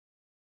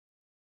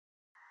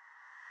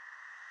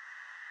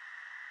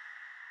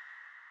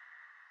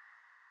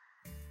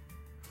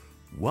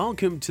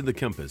Welcome to The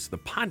Compass, the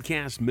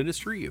podcast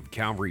ministry of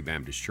Calvary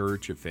Baptist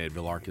Church of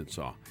Fayetteville,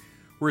 Arkansas.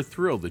 We're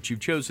thrilled that you've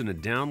chosen to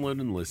download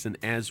and listen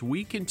as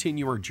we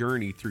continue our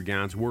journey through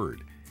God's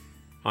Word.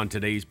 On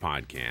today's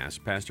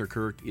podcast, Pastor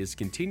Kirk is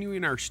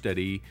continuing our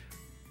study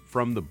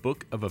from the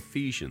book of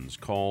Ephesians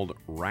called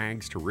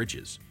Rags to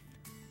Riches.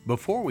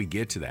 Before we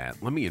get to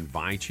that, let me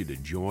invite you to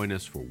join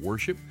us for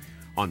worship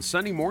on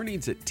Sunday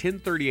mornings at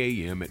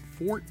 10:30 a.m. at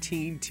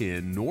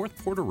 1410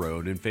 North Porter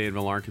Road in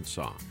Fayetteville,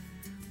 Arkansas.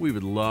 We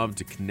would love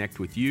to connect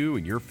with you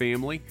and your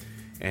family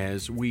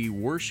as we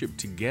worship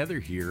together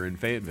here in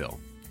Fayetteville.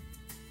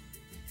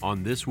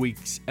 On this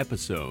week's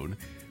episode,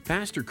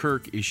 Pastor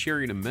Kirk is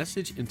sharing a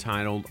message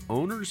entitled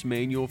Owner's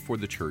Manual for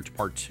the Church,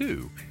 Part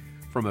 2,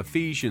 from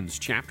Ephesians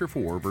chapter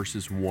 4,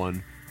 verses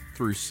 1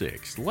 through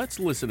 6. Let's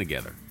listen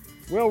together.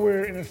 Well,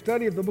 we're in a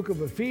study of the book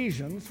of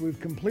Ephesians. We've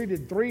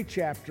completed 3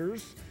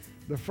 chapters.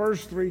 The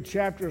first 3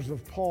 chapters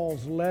of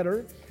Paul's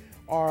letter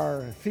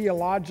are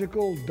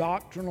theological,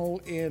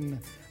 doctrinal in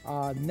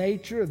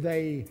nature.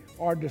 They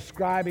are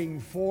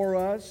describing for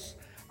us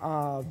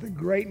the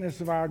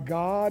greatness of our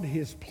God,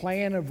 His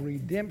plan of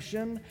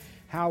redemption,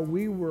 how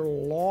we were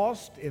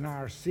lost in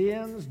our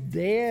sins,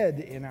 dead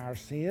in our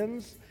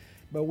sins,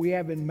 but we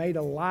have been made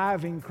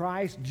alive in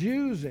Christ.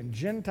 Jews and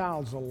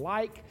Gentiles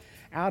alike,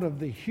 out of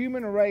the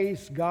human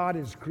race, God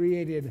has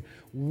created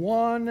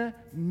one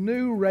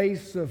new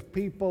race of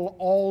people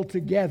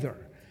altogether,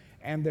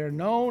 and they're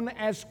known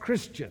as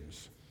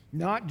Christians.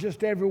 Not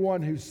just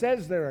everyone who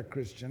says they're a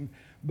Christian,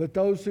 but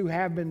those who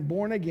have been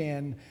born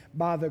again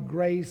by the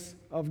grace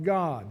of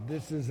God.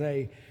 This is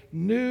a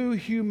new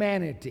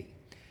humanity.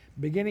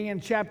 Beginning in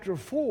chapter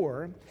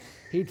 4,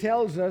 he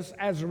tells us,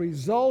 as a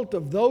result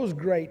of those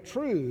great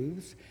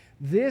truths,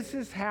 this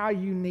is how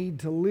you need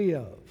to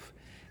live.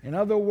 In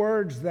other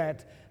words,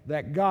 that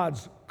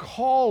God's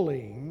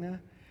calling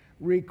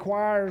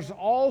requires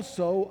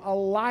also a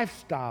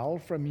lifestyle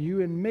from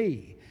you and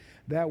me,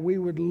 that we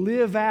would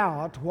live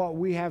out what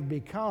we have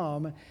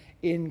become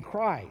in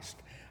Christ.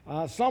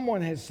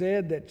 Someone has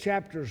said that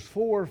chapters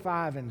 4,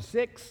 5, and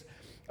 6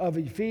 of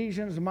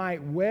Ephesians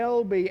might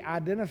well be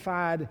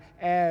identified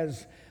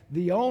as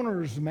the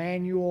owner's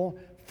manual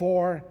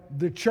for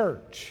the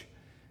church.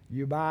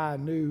 You buy a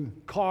new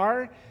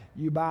car,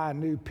 you buy a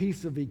new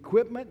piece of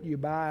equipment, you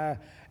buy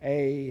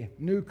a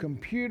new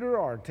computer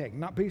or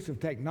piece of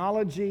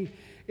technology,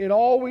 it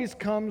always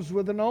comes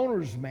with an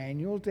owner's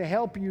manual to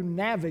help you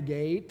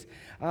navigate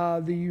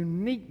the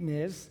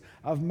uniqueness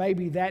of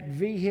maybe that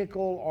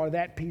vehicle or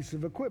that piece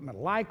of equipment.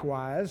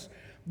 Likewise,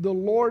 the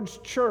Lord's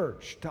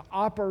church, to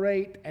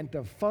operate and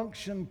to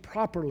function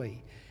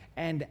properly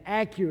and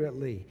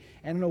accurately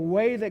and in a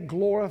way that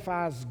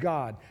glorifies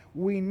God,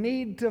 we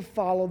need to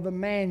follow the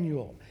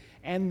manual.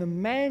 And the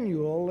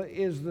manual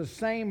is the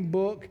same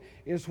book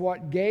as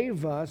what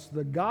gave us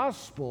the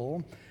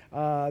gospel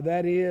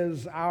that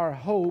is our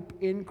hope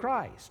in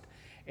Christ.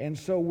 And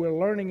so we're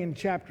learning in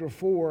chapter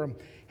 4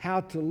 how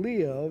to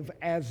live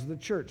as the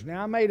church.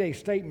 Now, I made a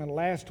statement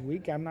last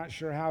week. I'm not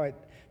sure how it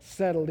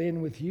settled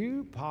in with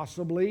you.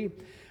 Possibly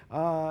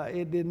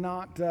it did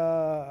not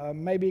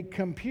maybe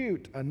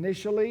compute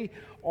initially,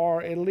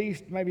 or at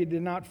least maybe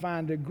did not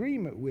find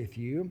agreement with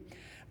you.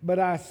 But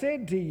I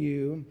said to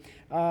you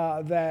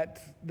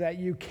that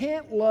you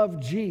can't love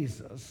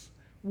Jesus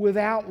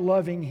without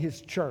loving His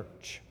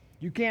church.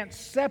 You can't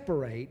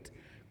separate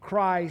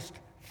Christ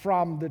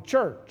from the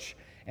church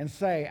and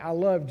say, I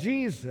love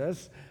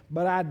Jesus,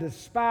 but I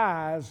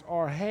despise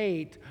or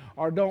hate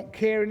or don't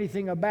care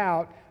anything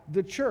about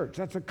the church.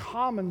 That's a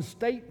common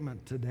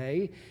statement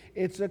today.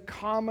 It's a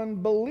common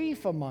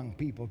belief among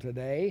people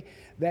today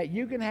that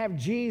you can have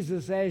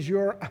Jesus as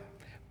your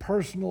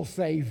personal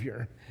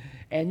Savior,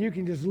 and you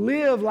can just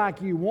live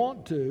like you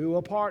want to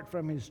apart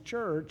from His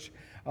church,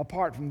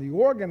 apart from the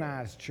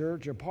organized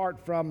church,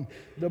 apart from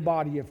the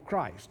body of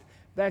Christ.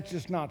 That's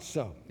just not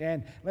so.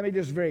 And let me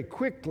just very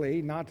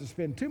quickly, not to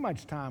spend too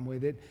much time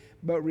with it,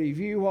 but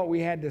review what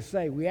we had to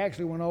say. We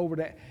actually went over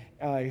to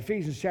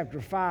Ephesians chapter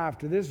 5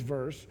 to this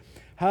verse.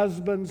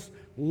 Husbands,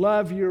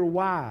 love your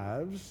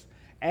wives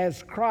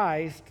as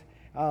Christ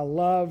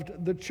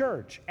loved the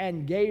church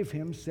and gave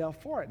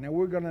Himself for it. Now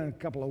we're going to, in a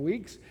couple of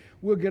weeks,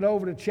 we'll get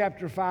over to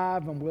chapter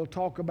 5 and we'll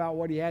talk about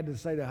what he had to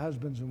say to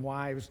husbands and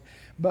wives.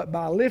 But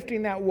by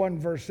lifting that one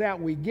verse out,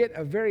 we get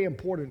a very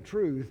important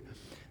truth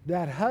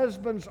that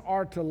husbands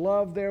are to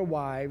love their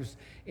wives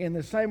in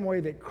the same way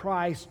that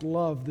Christ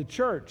loved the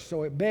church.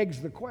 So it begs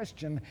the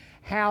question,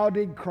 how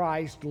did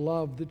Christ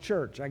love the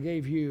church? I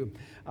gave you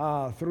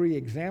 3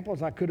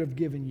 examples. I could have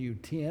given you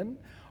 10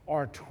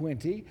 or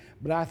 20,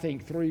 but I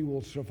think 3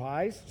 will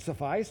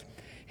suffice.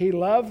 He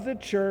loved the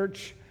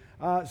church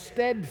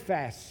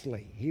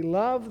steadfastly. He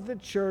loved the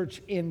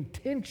church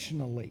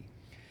intentionally.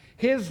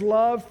 His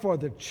love for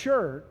the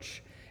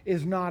church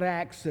is not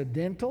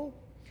accidental.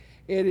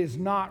 It is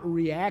not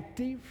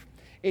reactive.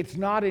 It's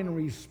not in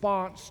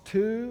response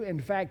to. In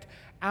fact,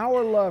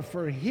 our love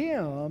for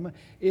Him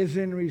is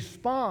in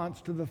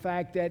response to the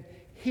fact that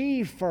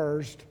He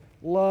first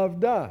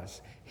loved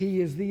us.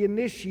 He is the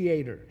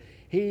initiator.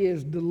 He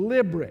is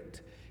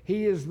deliberate.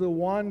 He is the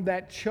one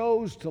that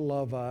chose to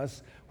love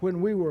us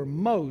when we were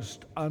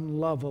most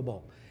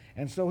unlovable.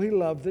 And so He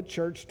loved the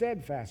church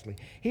steadfastly.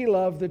 He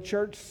loved the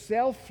church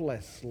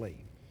selflessly.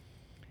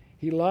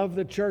 He loved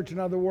the church, in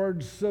other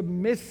words,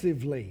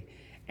 submissively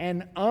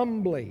and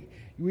humbly.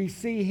 We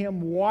see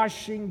Him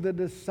washing the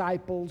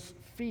disciples'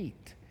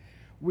 feet.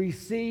 We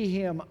see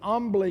Him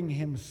humbling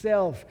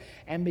Himself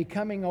and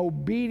becoming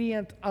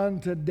obedient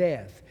unto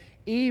death,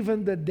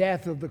 even the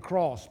death of the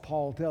cross,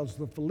 Paul tells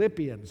the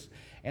Philippians.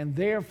 And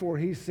therefore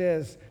He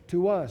says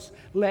to us,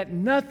 let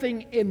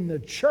nothing in the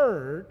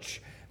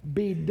church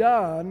be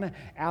done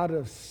out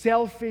of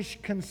selfish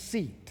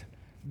conceit.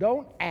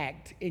 Don't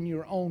act in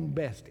your own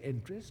best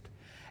interest.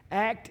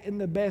 Act in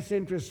the best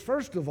interest,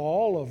 first of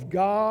all, of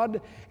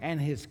God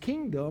and His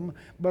kingdom,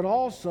 but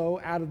also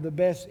out of the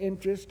best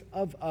interest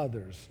of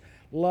others.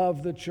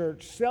 Love the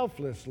church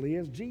selflessly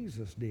as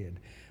Jesus did.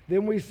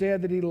 Then we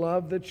said that He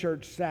loved the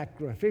church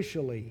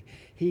sacrificially.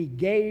 He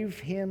gave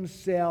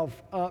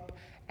Himself up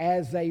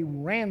as a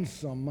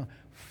ransom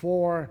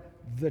for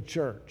the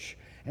church.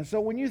 And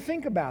so when you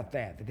think about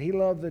that He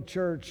loved the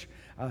church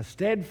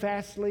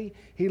steadfastly,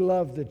 He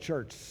loved the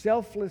church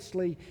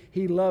selflessly,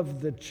 He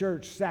loved the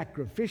church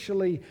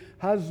sacrificially.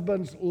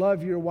 Husbands,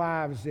 love your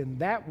wives in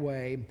that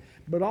way.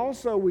 But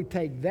also we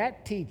take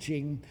that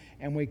teaching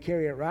and we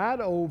carry it right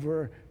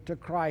over to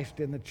Christ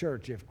in the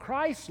church. If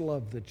Christ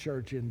loved the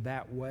church in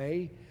that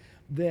way,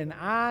 then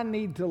I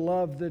need to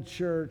love the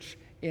church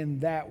in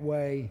that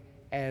way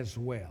as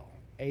well.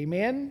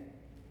 Amen?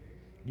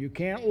 You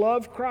can't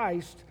love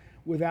Christ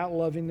without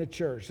loving the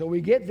church. So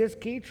we get this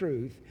key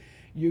truth.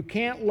 You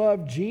can't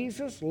love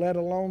Jesus, let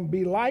alone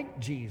be like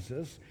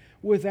Jesus,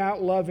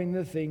 without loving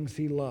the things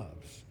He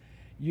loves.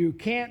 You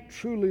can't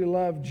truly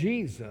love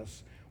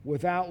Jesus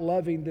without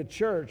loving the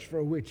church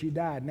for which He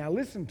died. Now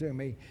listen to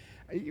me.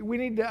 We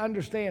need to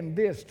understand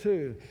this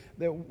too,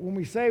 that when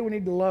we say we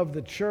need to love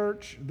the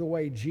church the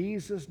way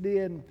Jesus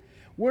did,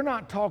 we're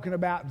not talking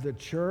about the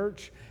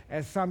church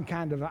as some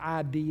kind of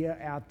idea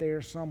out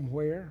there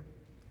somewhere,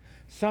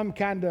 some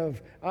kind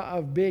of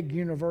big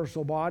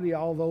universal body,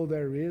 although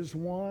there is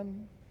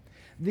one.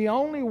 The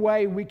only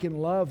way we can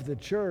love the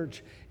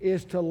church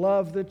is to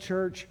love the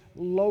church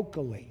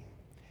locally.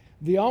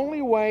 The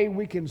only way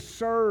we can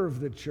serve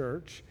the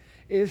church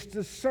is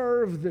to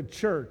serve the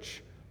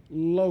church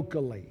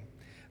locally.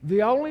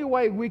 The only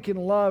way we can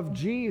love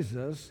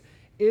Jesus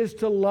is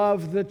to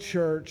love the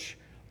church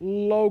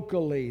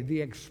locally,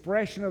 the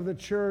expression of the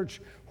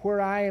church where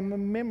I am a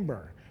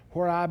member,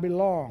 where I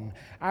belong.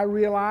 I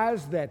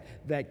realize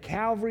that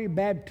Calvary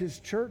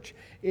Baptist Church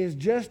is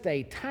just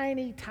a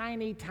tiny,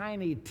 tiny,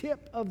 tiny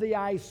tip of the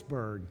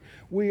iceberg.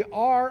 We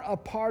are a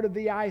part of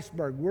the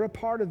iceberg. We're a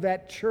part of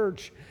that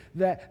church,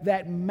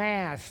 that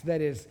mass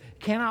that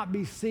cannot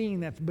be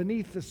seen, that's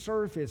beneath the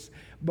surface,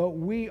 but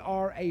we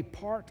are a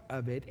part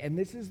of it, and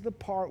this is the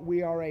part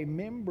we are a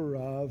member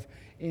of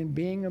in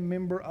being a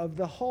member of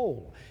the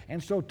whole.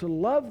 And so to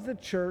love the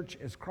church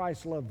as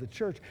Christ loved the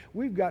church,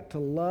 we've got to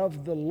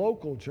love the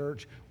local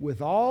church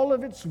with all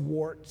of its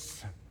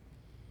warts,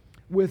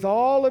 with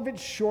all of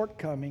its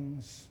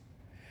shortcomings,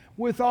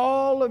 with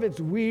all of its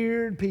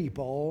weird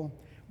people.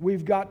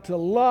 We've got to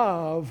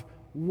love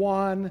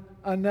one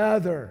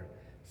another.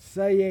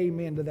 Say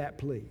amen to that,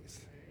 please.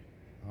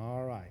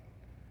 All right.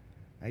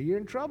 Now, you're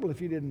in trouble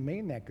if you didn't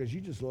mean that, because you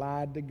just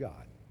lied to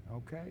God,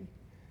 okay?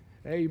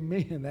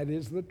 Amen. That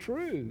is the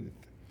truth.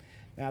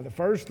 Now, the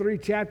first 3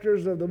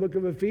 chapters of the book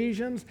of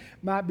Ephesians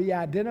might be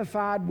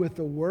identified with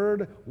the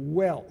word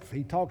wealth.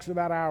 He talks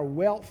about our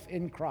wealth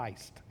in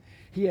Christ.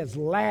 He has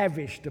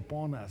lavished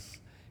upon us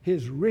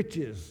His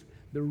riches,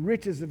 the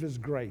riches of His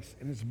grace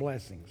and His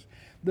blessings.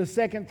 The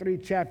second 3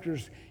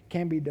 chapters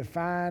can be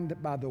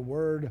defined by the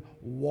word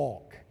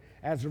walk.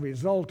 As a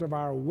result of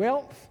our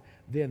wealth,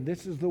 then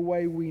this is the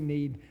way we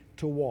need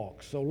to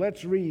walk. So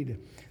let's read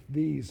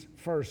these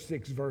first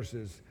 6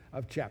 verses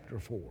of chapter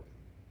 4.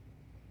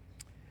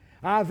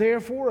 I,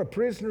 therefore, a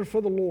prisoner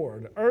for the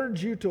Lord,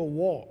 urge you to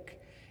walk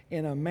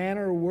in a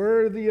manner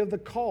worthy of the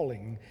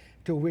calling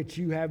to which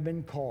you have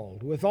been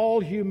called, with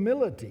all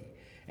humility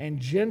and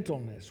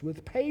gentleness,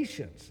 with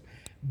patience,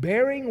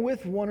 bearing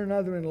with one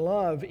another in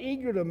love,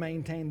 eager to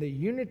maintain the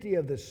unity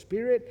of the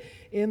Spirit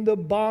in the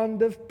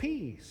bond of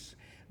peace.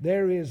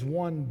 There is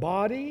one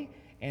body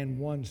and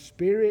one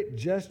Spirit,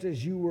 just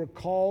as you were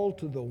called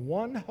to the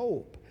one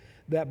hope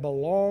that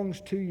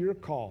belongs to your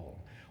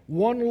call.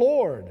 One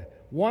Lord,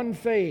 one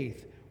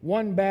faith,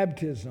 one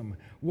baptism,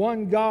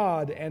 one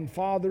God and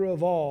Father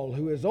of all,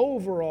 who is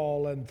over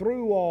all and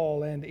through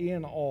all and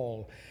in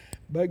all.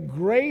 But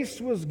grace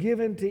was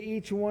given to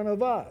each one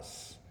of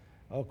us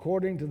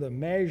according to the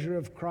measure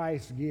of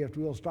Christ's gift.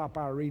 We'll stop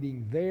our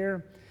reading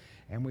there.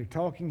 And we're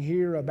talking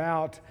here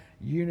about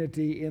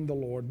unity in the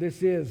Lord.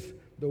 This is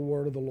the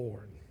word of the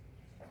Lord.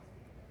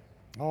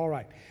 All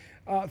right.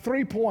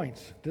 3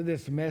 points to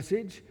this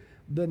message: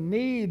 the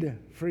need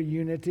for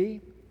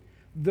unity,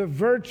 the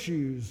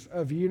virtues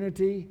of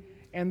unity,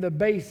 and the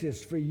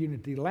basis for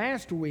unity.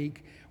 Last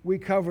week, we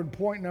covered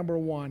point number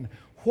 1.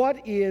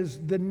 What is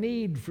the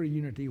need for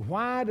unity?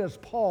 Why does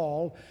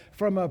Paul,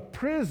 from a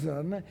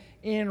prison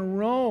in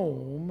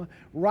Rome,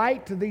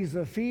 write to these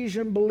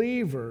Ephesian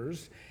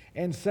believers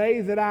and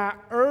say that I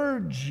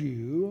urge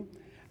you,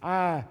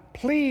 I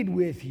plead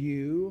with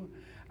you,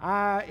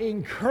 I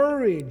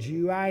encourage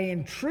you, I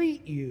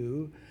entreat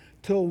you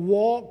to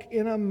walk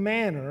in a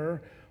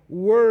manner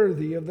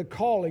worthy of the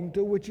calling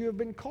to which you have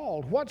been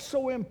called? What's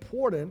so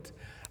important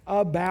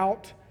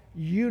about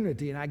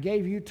unity? And I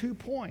gave you 2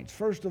 points.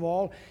 First of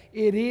all,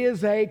 it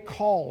is a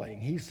calling.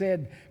 He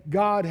said,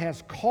 God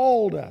has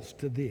called us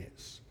to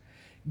this.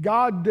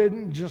 God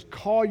didn't just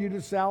call you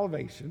to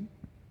salvation.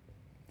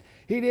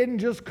 He didn't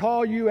just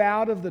call you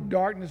out of the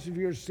darkness of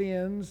your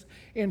sins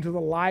into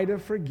the light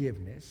of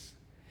forgiveness.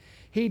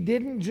 He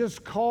didn't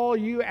just call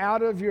you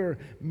out of your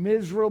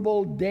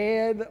miserable,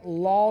 dead,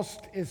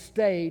 lost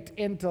estate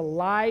into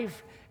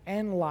life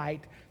and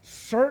light.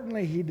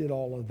 Certainly He did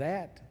all of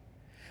that.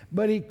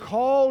 But He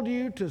called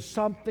you to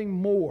something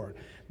more.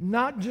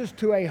 Not just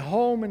to a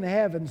home in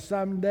heaven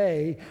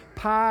someday,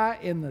 pie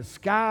in the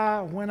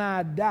sky when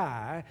I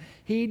die.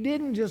 He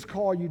didn't just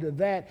call you to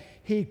that.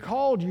 He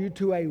called you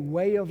to a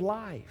way of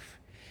life.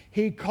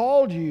 He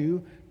called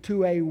you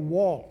to a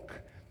walk.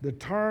 The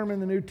term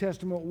in the New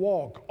Testament,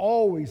 walk,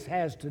 always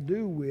has to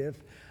do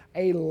with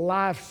a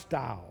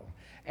lifestyle,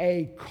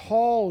 a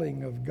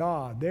calling of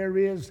God. There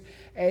is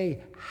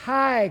a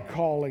high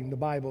calling, the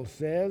Bible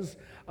says,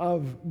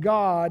 of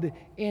God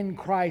in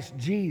Christ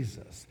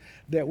Jesus,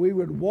 that we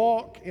would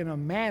walk in a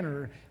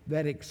manner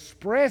that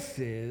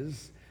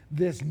expresses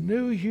this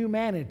new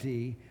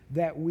humanity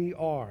that we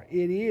are.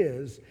 It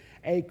is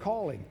a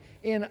calling.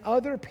 In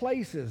other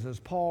places, as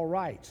Paul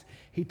writes,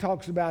 he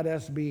talks about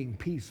us being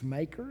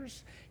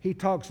peacemakers. He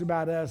talks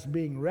about us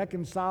being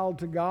reconciled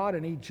to God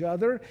and each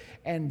other,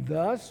 and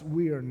thus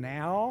we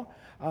now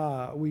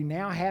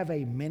have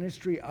a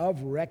ministry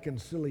of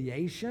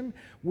reconciliation.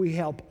 We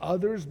help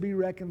others be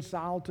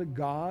reconciled to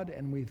God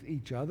and with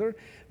each other.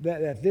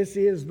 That this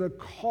is the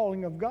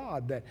calling of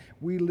God, that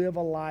we live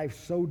a life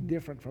so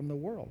different from the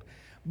world.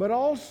 But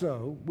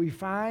also, we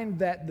find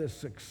that the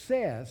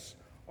success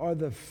or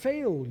the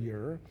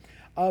failure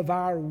of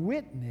our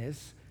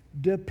witness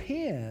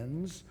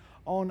depends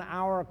on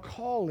our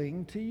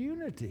calling to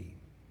unity.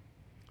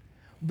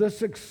 The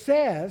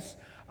success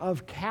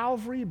of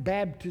Calvary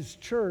Baptist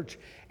Church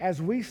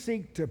as we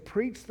seek to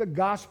preach the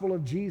gospel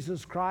of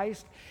Jesus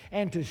Christ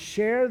and to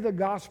share the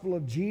gospel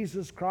of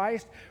Jesus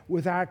Christ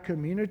with our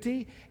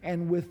community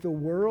and with the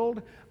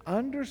world,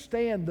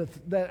 understand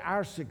that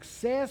our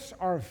success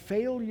or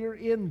failure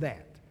in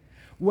that,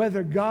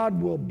 whether God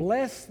will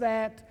bless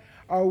that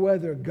or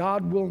whether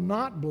God will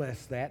not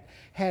bless that,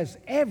 has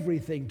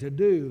everything to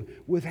do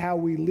with how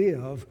we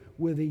live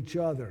with each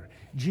other.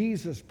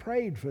 Jesus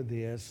prayed for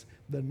this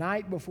the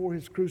night before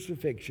His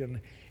crucifixion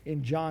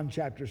in John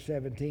chapter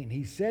 17.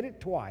 He said it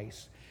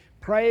twice,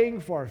 praying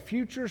for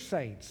future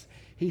saints.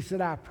 He said,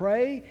 I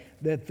pray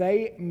that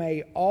they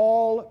may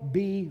all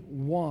be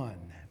one,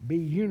 be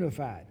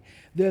unified,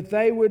 that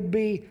they would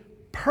be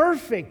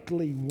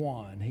perfectly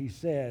one, he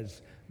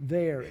says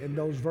there in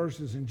those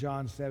verses in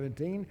John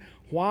 17.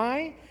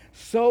 Why?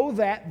 So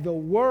that the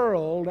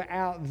world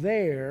out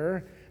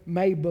there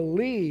may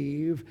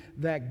believe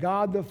that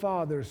God the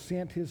Father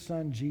sent His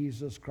Son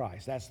Jesus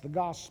Christ. That's the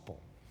gospel.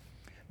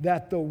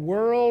 That the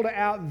world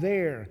out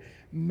there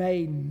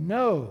may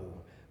know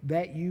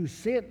that you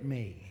sent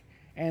me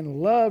and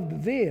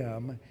loved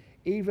them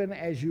even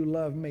as you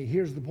love me.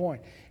 Here's the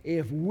point.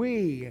 If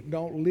we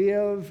don't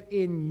live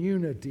in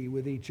unity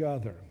with each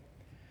other,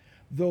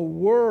 the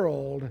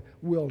world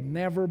will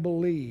never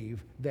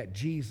believe that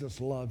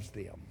Jesus loves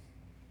them.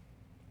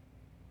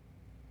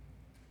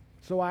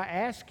 So I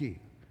ask you,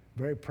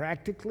 very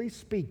practically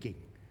speaking,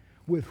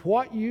 with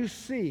what you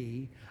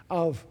see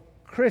of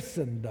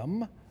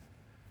Christendom,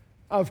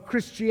 of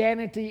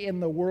Christianity in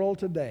the world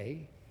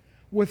today,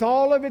 with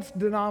all of its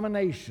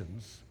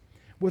denominations,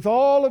 with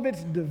all of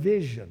its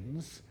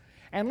divisions,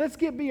 and let's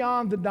get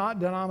beyond the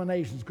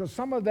denominations, because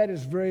some of that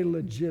is very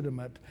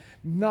legitimate,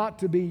 not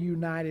to be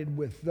united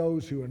with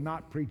those who are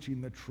not preaching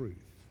the truth.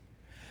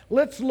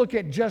 Let's look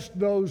at just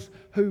those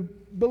who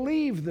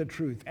believe the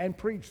truth and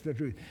preach the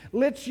truth.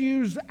 Let's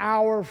use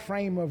our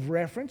frame of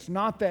reference,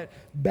 not that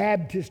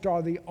Baptists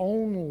are the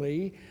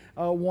only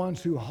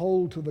ones who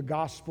hold to the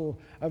gospel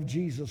of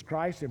Jesus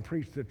Christ and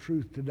preach the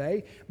truth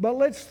today, but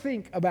let's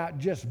think about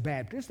just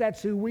Baptists.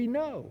 That's who we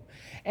know.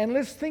 And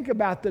let's think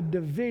about the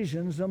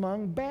divisions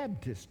among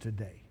Baptists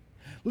today.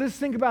 Let's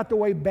think about the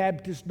way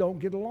Baptists don't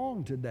get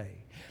along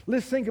today.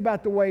 Let's think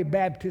about the way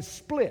Baptists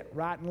split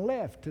right and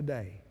left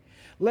today.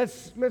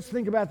 Let's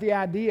think about the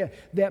idea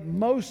that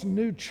most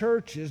new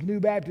churches, new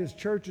Baptist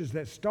churches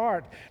that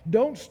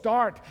don't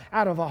start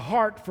out of a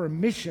heart for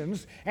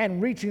missions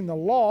and reaching the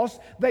lost.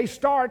 They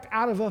start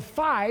out of a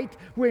fight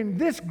when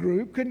this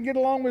group couldn't get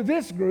along with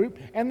this group,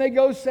 and they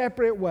go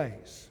separate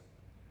ways.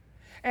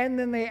 And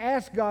then they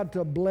ask God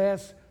to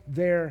bless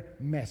their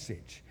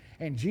message.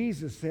 And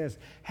Jesus says,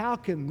 how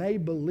can they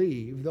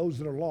believe, those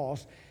that are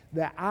lost,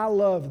 that I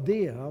love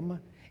them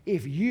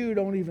if you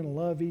don't even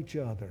love each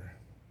other?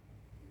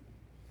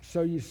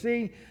 So you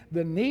see,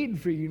 the need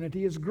for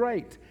unity is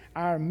great.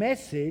 Our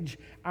message,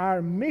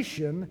 our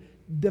mission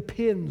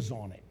depends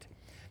on it.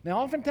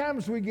 Now,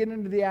 oftentimes we get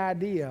into the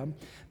idea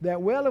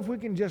that, well, if we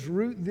can just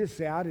root this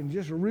out and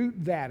just root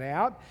that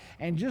out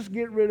and just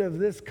get rid of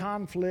this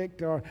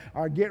conflict or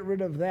get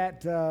rid of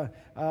that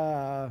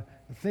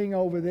thing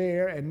over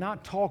there and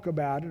not talk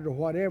about it or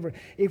whatever,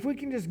 if we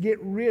can just get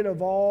rid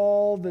of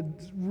all the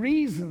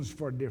reasons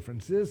for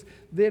differences,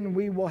 then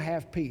we will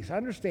have peace.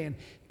 Understand,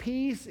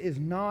 peace is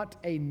not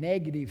a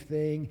negative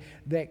thing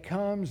that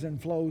comes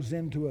and flows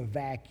into a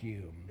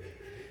vacuum.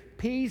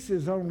 Peace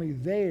is only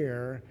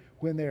there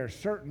when there are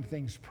certain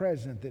things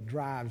present that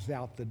drives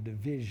out the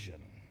division.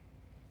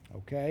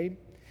 Okay?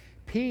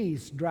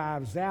 Peace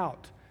drives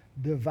out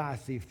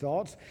divisive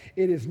thoughts.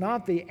 It is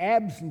not the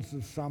absence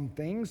of some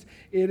things,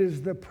 it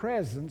is the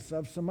presence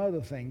of some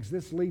other things.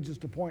 This leads us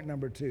to point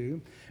number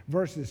 2,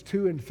 verses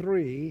 2 and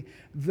 3,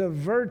 the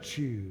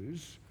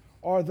virtues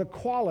or the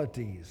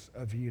qualities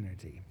of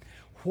unity.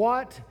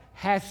 What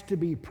has to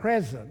be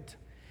present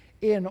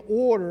in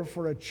order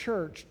for a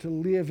church to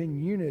live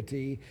in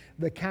unity,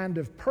 the kind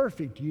of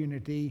perfect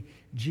unity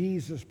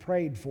Jesus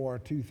prayed for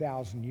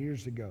 2,000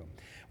 years ago?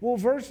 Well,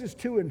 verses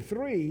 2 and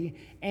 3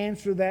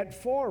 answer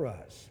that for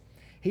us.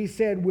 He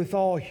said, with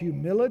all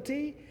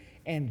humility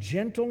and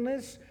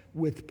gentleness,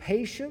 with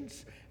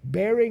patience,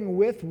 bearing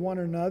with one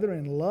another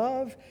in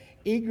love,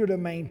 eager to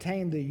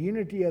maintain the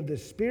unity of the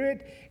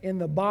Spirit in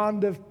the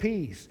bond of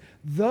peace.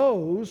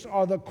 Those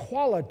are the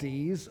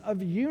qualities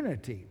of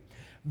unity.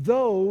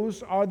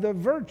 Those are the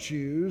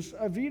virtues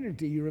of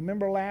unity. You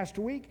remember last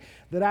week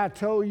that I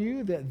told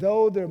you that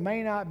though there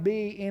may not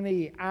be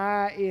any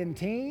I in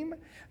team,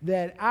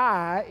 that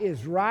I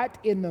is right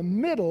in the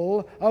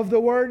middle of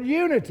the word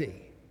unity.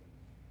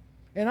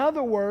 In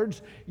other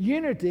words,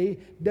 unity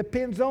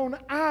depends on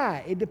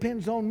I. It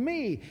depends on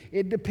me.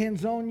 It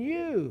depends on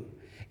you.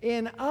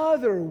 In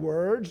other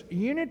words,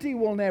 unity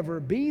will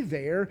never be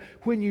there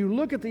when you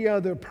look at the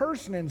other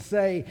person and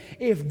say,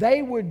 if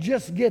they would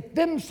just get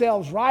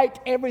themselves right,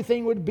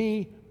 everything would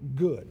be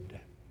good.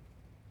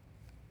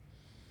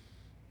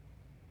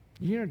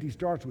 Unity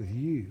starts with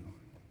you.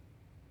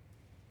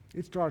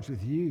 It starts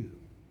with you.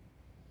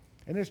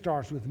 And it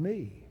starts with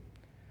me.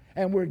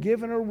 And we're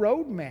given a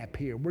roadmap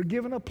here. We're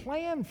given a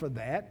plan for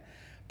that.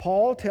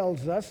 Paul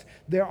tells us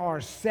there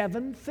are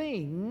 7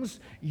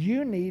 things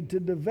you need to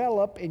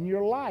develop in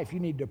your life. You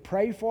need to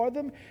pray for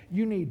them.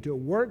 You need to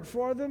work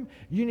for them.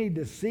 You need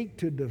to seek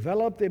to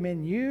develop them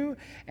in you.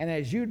 And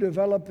as you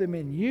develop them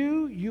in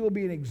you, you will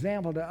be an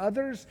example to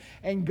others.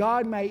 And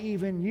God may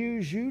even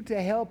use you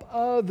to help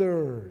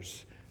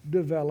others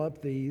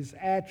develop these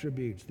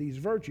attributes, these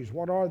virtues.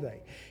 What are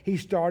they? He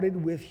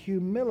started with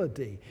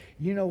humility.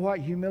 You know what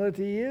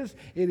humility is?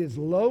 It is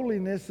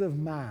lowliness of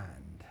mind.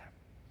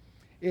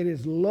 It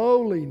is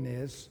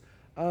lowliness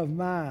of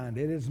mind.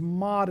 It is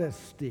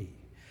modesty.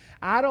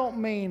 I don't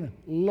mean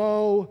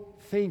low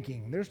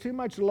thinking. There's too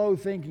much low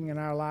thinking in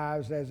our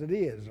lives as it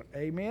is.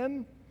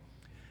 Amen?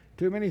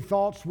 Too many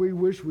thoughts we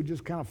wish we'd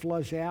just kind of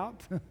flush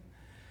out.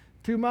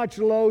 Too much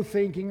low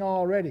thinking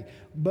already.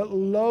 But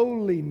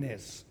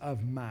lowliness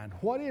of mind.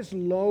 What is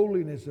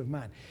lowliness of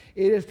mind?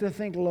 It is to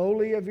think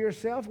lowly of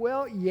yourself?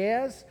 Well,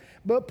 yes.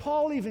 But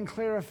Paul even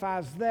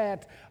clarifies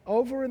that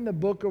over in the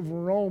book of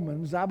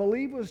Romans, I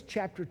believe it was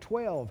chapter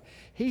 12.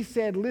 He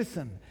said,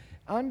 listen,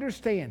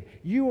 understand,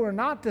 you are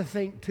not to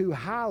think too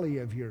highly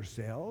of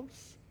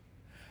yourselves.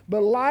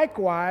 But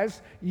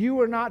likewise,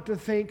 you are not to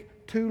think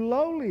too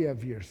lowly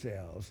of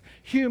yourselves.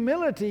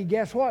 Humility,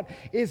 guess what?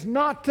 Is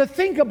not to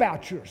think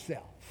about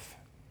yourself.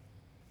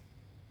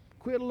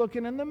 Quit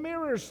looking in the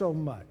mirror so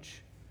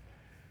much.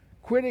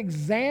 Quit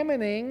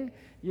examining,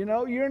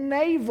 your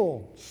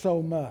navel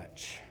so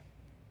much.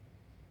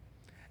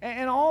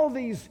 And all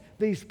these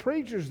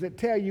preachers that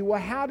tell you, well,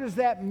 how does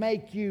that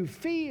make you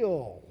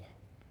feel?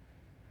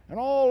 And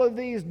all of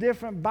these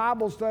different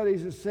Bible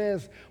studies that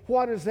says,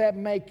 what does that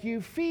make you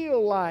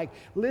feel like?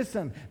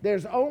 Listen,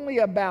 there's only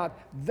about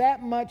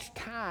that much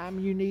time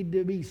you need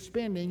to be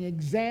spending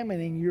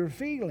examining your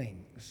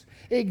feelings.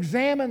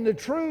 Examine the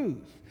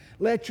truth.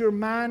 Let your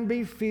mind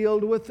be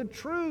filled with the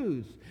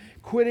truth.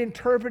 Quit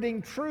interpreting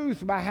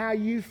truth by how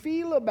you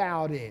feel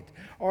about it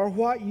or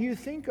what you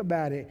think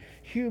about it.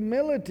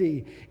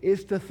 Humility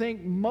is to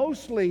think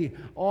mostly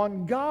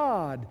on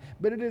God,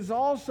 but it is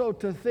also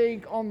to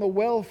think on the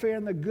welfare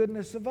and the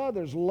goodness of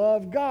others.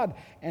 Love God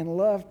and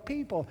love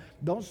people.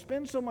 Don't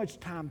spend so much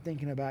time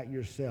thinking about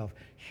yourself.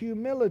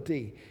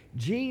 Humility.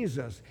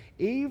 Jesus,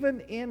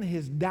 even in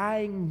his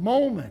dying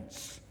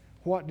moments,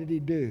 what did he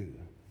do?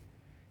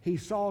 He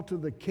saw to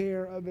the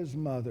care of his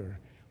mother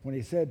when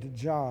he said to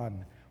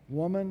John,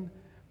 woman,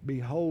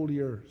 behold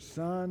your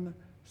son.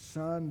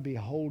 Son,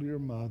 behold your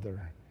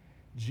mother.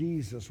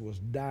 Jesus was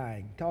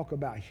dying. Talk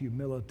about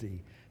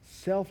humility.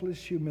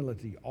 Selfless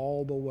humility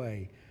all the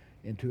way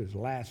into his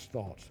last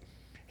thoughts.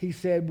 He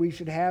said we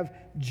should have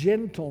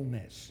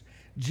gentleness.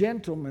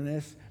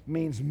 Gentleness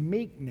means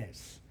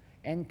meekness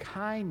and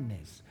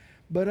kindness.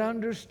 But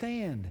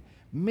understand,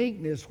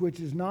 meekness, which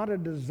is not a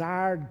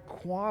desired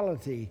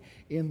quality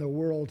in the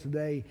world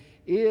today,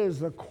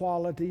 is a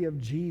quality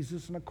of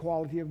Jesus and a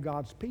quality of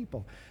God's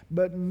people.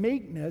 But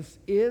meekness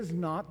is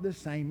not the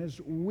same as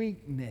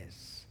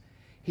weakness.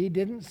 He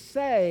didn't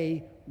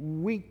say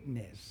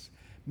weakness.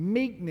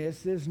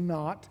 Meekness is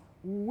not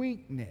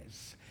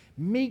weakness.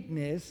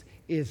 Meekness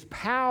is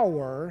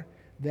power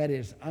that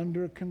is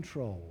under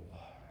control.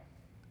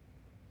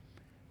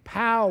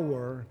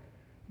 Power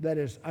that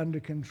is under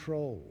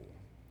control.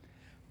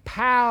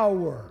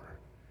 Power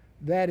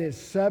that is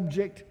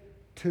subject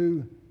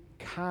to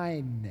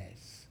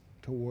kindness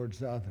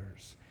towards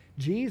others.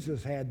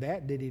 Jesus had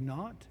that, did he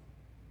not?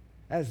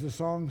 As the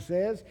song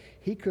says,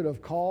 he could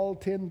have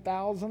called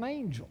 10,000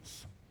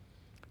 angels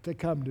to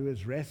come to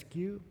his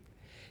rescue.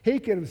 He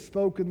could have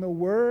spoken the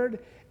word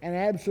and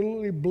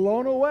absolutely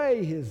blown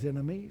away his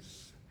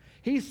enemies.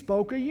 He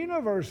spoke a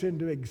universe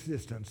into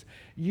existence.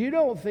 You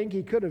don't think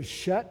he could have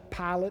shut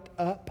Pilate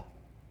up?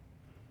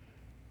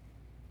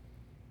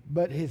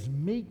 But his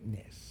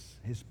meekness,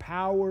 his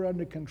power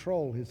under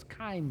control, his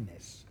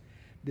kindness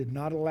did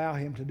not allow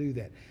him to do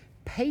that.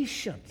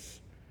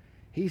 Patience.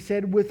 He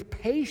said, with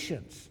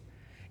patience.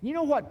 You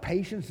know what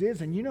patience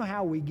is, and you know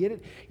how we get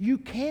it? You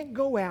can't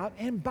go out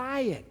and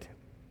buy it.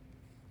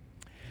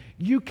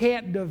 You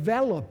can't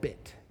develop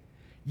it.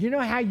 You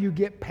know how you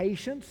get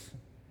patience?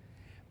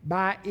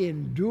 By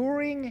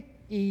enduring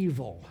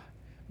evil,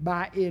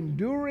 by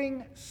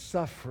enduring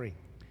suffering.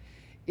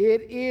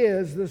 It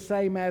is the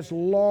same as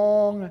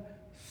long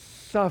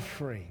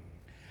suffering.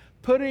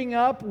 Putting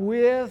up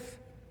with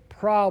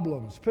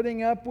problems,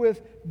 putting up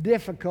with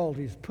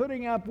difficulties,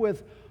 putting up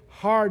with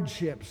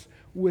hardships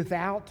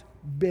without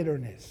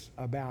bitterness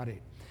about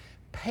it.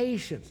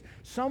 Patience.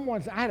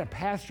 I had a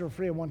pastor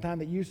friend one time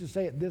that used to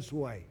say it this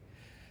way.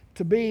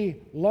 To be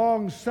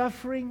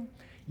long-suffering,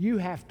 you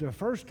have to,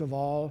 first of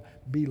all,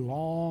 be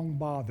long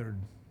bothered.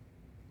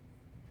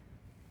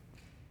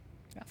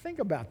 Now think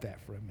about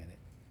that for a minute.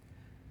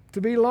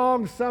 To be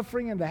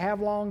long-suffering and to have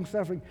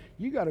long-suffering,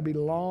 you got to be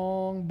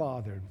long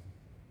bothered.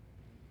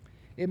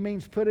 It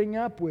means putting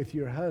up with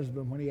your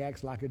husband when he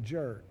acts like a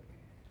jerk.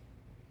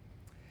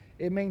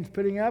 It means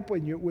putting up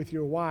with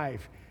your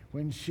wife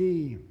when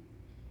she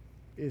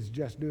is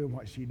just doing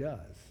what she does.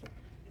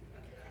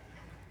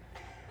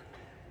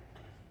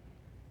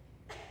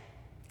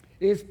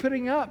 It's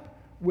putting up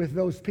with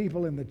those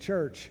people in the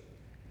church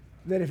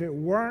that if it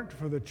weren't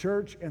for the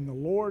church and the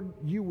Lord,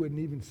 you wouldn't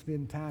even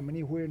spend time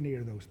anywhere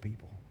near those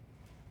people.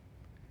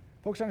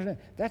 Folks, understand,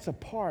 that's a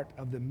part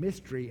of the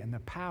mystery and the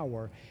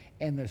power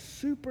and the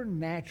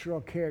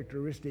supernatural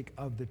characteristic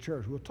of the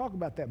church. We'll talk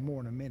about that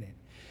more in a minute.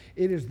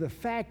 It is the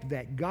fact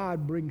that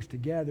God brings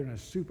together in a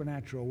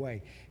supernatural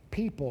way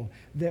people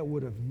that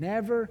would have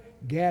never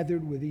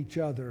gathered with each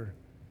other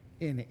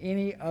in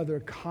any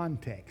other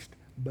context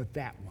but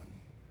that one.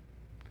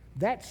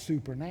 That's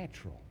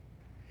supernatural.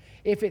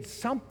 If it's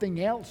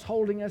something else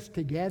holding us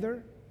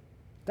together,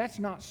 that's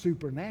not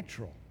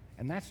supernatural,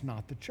 and that's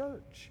not the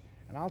church.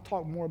 And I'll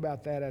talk more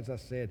about that, as I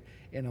said,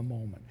 in a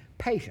moment.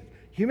 Patience,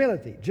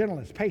 humility,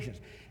 gentleness, patience,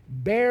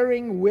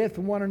 bearing with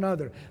one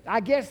another. I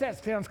guess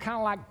that sounds kind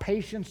of like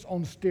patience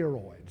on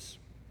steroids.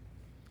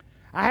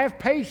 I have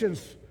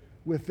patience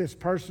with this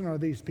person or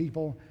these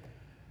people,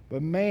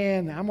 but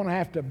man, I'm going to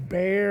have to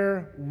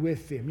bear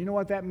with them. You know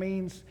what that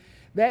means?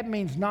 That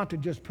means not to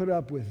just put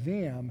up with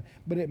them,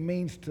 but it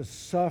means to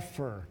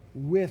suffer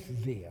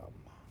with them.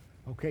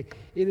 Okay?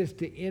 It is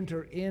to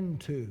enter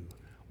into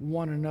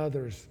one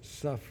another's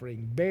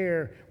suffering.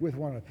 Bear with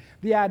one another.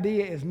 The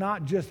idea is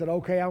not just that,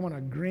 okay, I'm going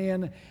to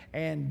grin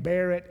and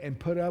bear it and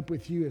put up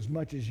with you as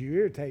much as you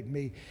irritate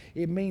me.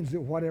 It means that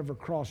whatever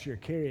cross you're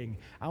carrying,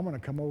 I'm going to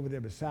come over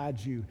there beside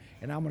you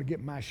and I'm going to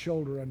get my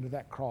shoulder under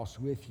that cross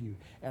with you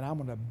and I'm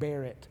going to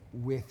bear it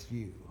with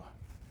you.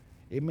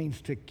 It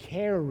means to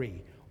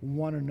carry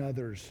one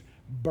another's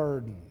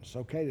burdens.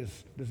 Okay,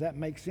 does that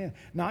make sense?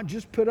 Not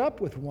just put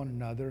up with one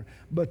another,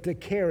 but to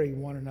carry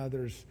one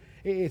another's.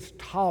 It's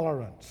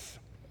tolerance.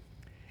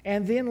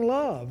 And then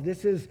love.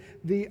 This is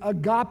the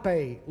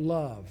agape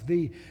love,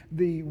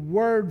 the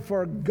word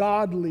for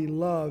godly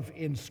love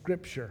in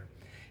Scripture.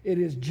 It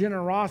is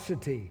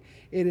generosity.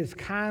 It is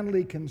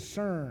kindly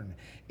concern.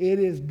 It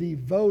is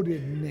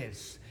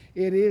devotedness.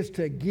 It is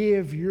to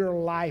give your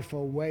life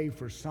away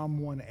for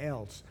someone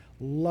else.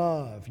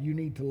 Love. You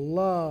need to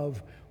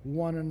love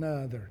one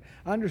another.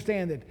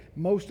 Understand that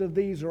most of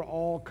these are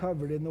all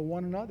covered in the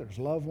one another's.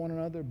 Love one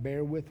another,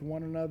 bear with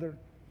one another.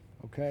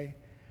 Okay?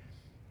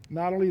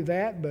 Not only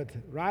that, but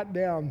write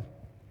down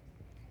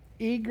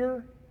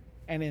eager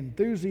and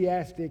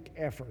enthusiastic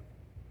effort.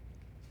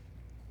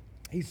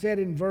 He said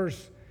in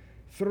verse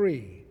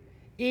 3,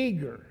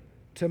 eager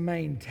to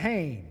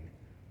maintain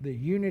the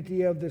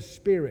unity of the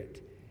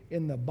Spirit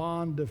in the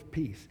bond of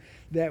peace,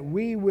 that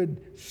we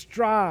would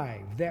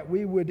strive, that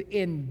we would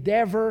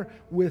endeavor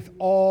with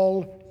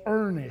all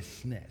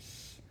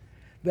earnestness,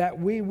 that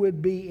we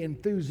would be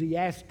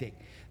enthusiastic,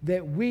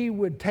 that we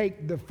would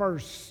take the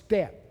first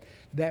step,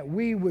 that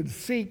we would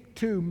seek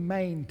to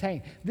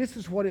maintain. This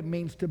is what it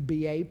means to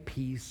be a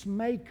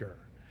peacemaker,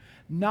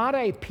 not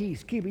a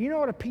peacekeeper. You know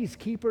what a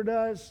peacekeeper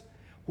does?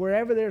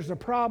 Wherever there's a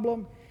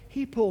problem,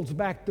 he pulls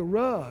back the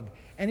rug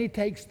and he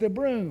takes the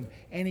broom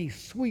and he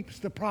sweeps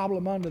the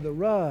problem under the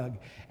rug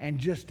and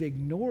just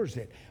ignores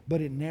it.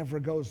 But it never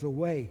goes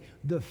away.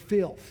 The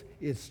filth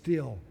is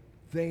still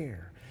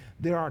there.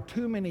 There are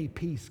too many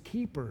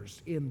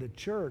peacekeepers in the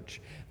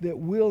church that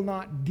will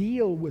not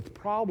deal with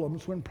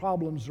problems when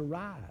problems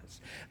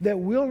arise, that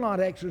will not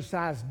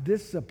exercise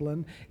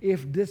discipline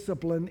if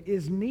discipline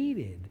is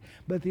needed.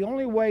 But the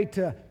only way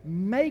to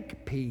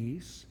make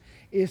peace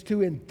is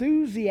to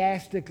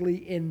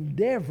enthusiastically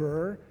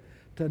endeavor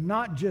to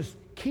not just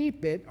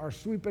keep it or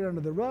sweep it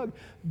under the rug,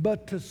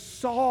 but to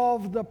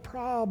solve the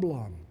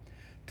problem,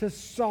 to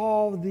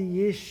solve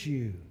the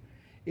issue.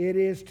 It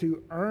is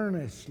to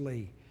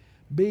earnestly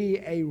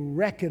be a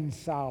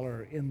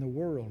reconciler in the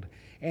world.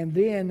 And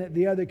then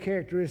the other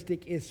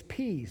characteristic is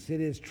peace.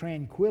 It is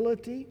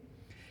tranquility.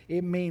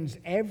 It means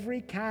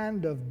every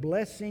kind of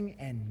blessing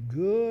and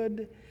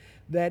good,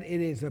 that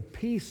it is a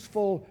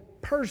peaceful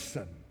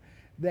person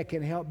that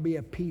can help be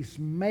a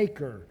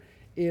peacemaker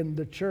in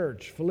the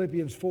church.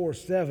 Philippians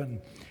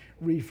 4:7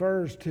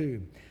 refers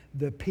to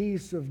the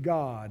peace of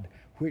God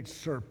which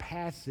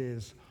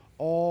surpasses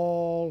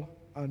all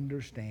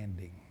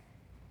understanding.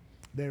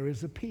 There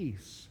is a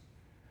peace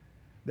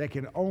that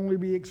can only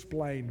be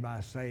explained by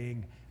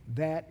saying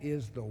that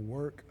is the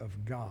work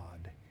of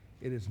God.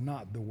 It is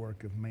not the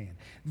work of man.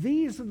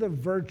 These are the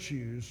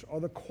virtues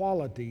or the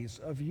qualities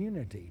of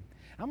unity.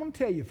 I'm going to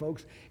tell you,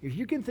 folks, if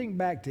you can think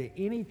back to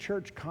any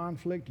church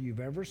conflict you've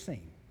ever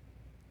seen,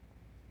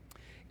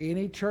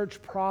 any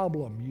church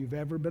problem you've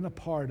ever been a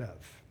part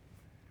of,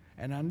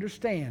 and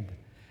understand,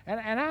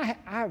 and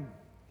I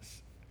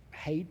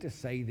hate to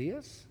say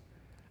this,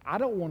 I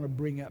don't want to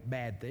bring up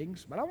bad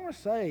things, but I want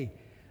to say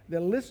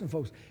that, listen,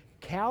 folks,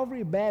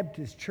 Calvary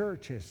Baptist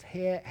Church has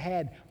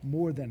had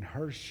more than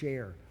her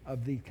share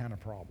of these kind of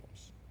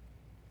problems.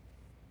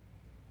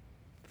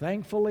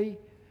 Thankfully,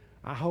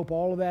 I hope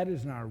all of that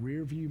is in our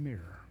rearview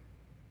mirror.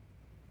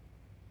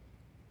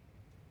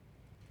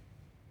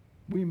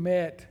 We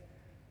met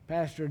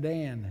Pastor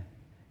Dan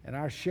and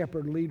our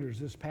shepherd leaders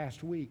this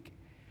past week,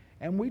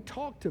 and we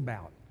talked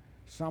about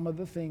some of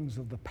the things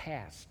of the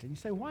past. And you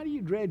say, why do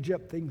you dredge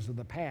up things of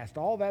the past?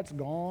 All that's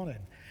gone, and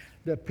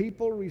the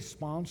people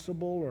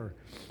responsible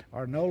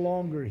are no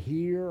longer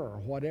here or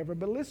whatever.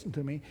 But listen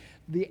to me,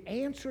 the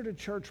answer to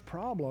church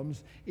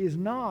problems is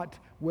not,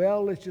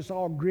 well, let's just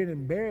all grin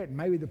and bear it and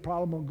maybe the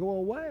problem will go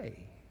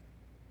away.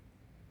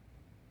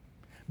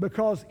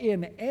 Because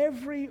in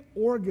every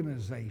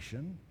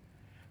organization,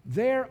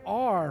 there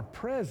are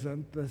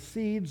present the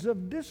seeds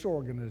of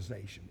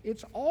disorganization.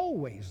 It's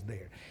always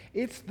there.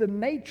 It's the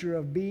nature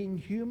of being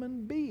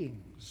human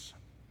beings.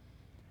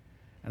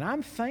 And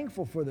I'm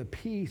thankful for the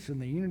peace and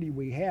the unity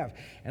we have.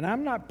 And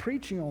I'm not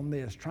preaching on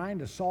this, trying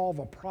to solve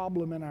a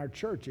problem in our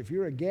church. If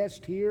you're a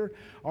guest here,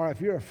 or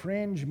if you're a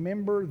fringe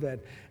member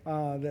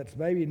that's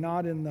maybe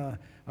not in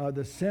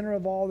the center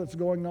of all that's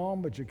going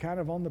on, but you're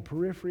kind of on the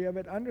periphery of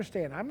it,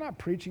 understand, I'm not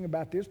preaching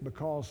about this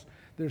because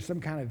there's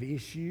some kind of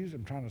issues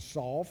I'm trying to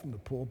solve from the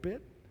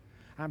pulpit.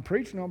 I'm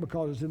preaching on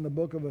because it's in the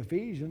book of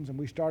Ephesians, and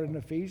we started in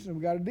Ephesians, and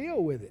we got to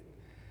deal with it.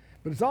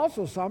 But it's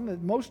also something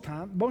that most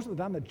of the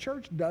time the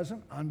church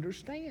doesn't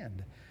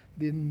understand,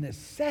 the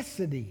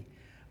necessity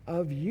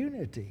of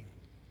unity.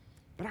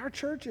 But our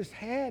church has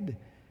had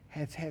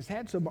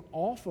some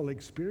awful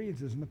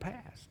experiences in the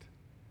past.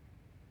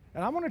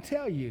 And I want to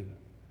tell you,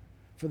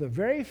 for the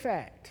very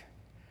fact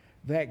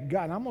that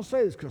God, and I'm going to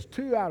say this because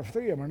 2 out of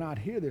 3 of them are not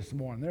here this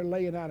morning. They're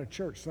laying out of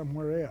church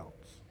somewhere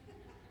else,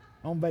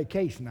 on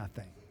vacation, I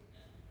think.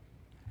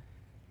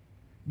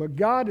 But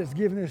God has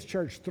given this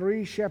church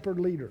 3 shepherd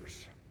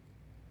leaders: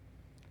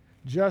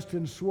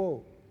 Justin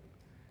Swope,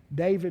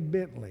 David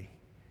Bentley,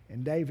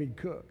 and David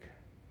Cook,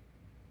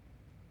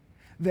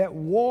 that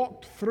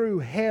walked through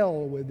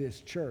hell with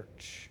this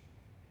church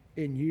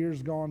in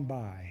years gone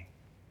by.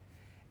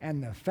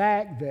 And the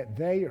fact that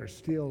they are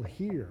still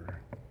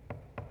here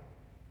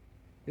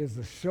is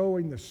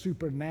showing the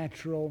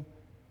supernatural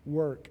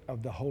work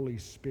of the Holy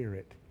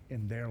Spirit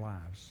in their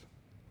lives.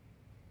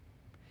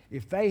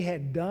 If they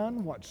had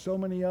done what so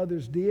many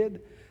others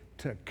did,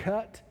 to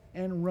cut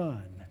and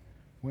run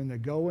when the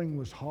going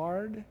was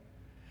hard,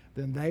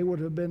 then they would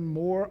have been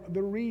more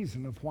the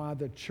reason of why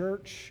the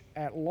church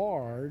at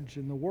large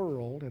in the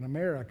world, in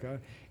America,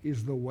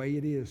 is the way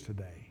it is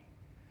today.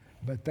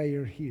 But they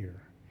are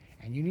here.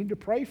 And you need to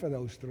pray for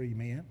those 3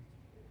 men.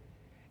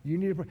 You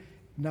need to pray.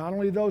 Not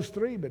only those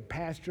 3, but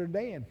Pastor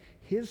Dan.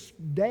 His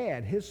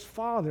dad, his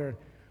father,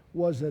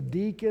 was a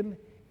deacon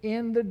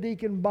in the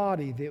deacon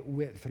body that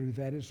went through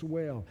that as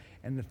well.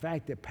 And the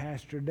fact that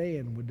Pastor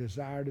Dan would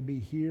desire to be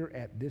here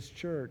at this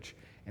church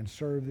and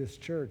serve this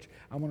church,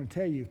 I want to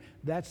tell you,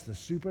 that's the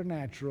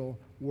supernatural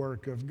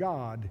work of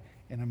God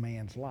in a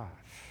man's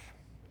life.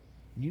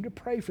 You need to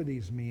pray for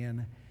these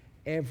men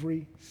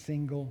every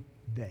single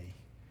day.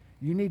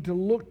 You need to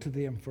look to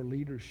them for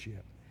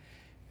leadership.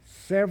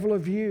 Several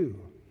of you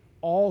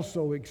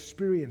also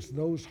experienced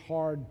those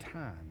hard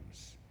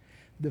times.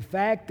 The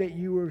fact that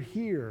you are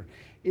here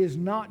is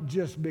not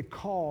just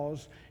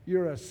because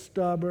you're a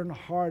stubborn,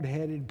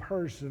 hard-headed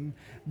person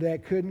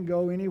that couldn't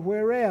go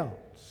anywhere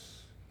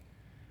else.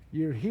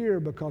 You're here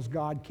because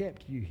God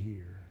kept you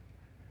here,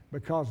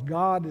 because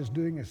God is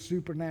doing a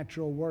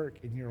supernatural work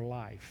in your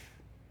life,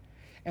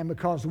 and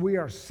because we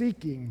are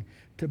seeking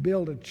to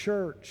build a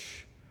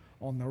church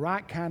on the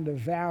right kind of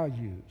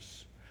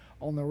values,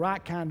 on the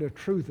right kind of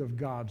truth of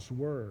God's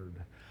Word,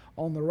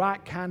 on the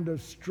right kind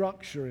of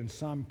structure in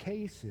some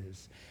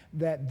cases,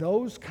 that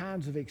those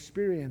kinds of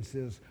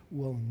experiences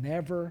will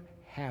never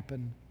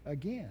happen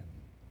again.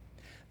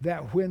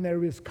 That when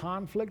there is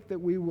conflict, that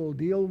we will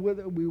deal with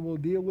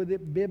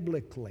it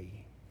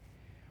biblically.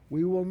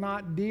 We will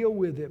not deal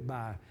with it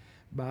by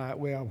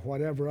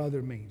whatever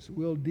other means.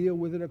 We'll deal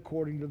with it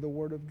according to the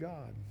Word of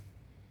God.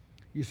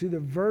 You see, the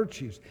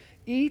virtues.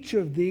 Each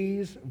of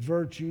these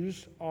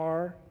virtues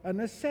are a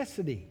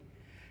necessity.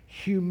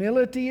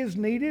 Humility is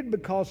needed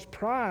because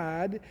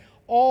pride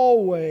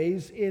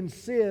always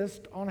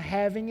insists on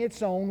having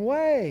its own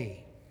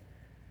way.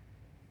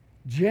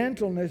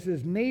 Gentleness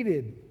is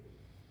needed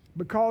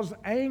because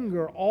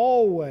anger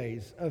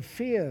always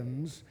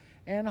offends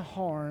and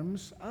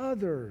harms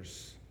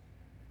others.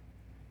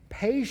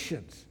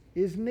 Patience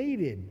is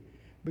needed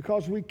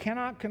because we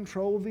cannot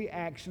control the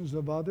actions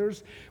of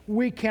others.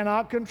 We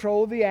cannot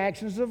control the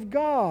actions of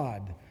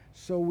God.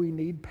 So we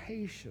need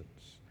patience.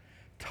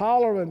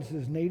 Tolerance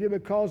is needed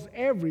because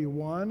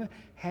everyone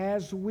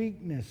has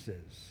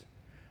weaknesses.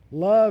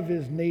 Love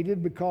is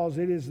needed because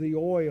it is the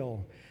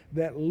oil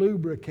that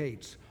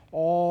lubricates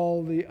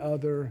all the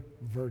other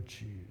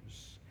virtues.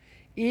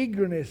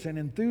 Eagerness and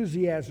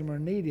enthusiasm are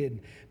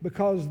needed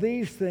because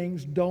these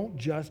things don't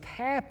just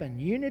happen.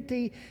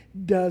 Unity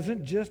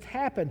doesn't just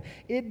happen.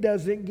 It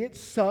doesn't get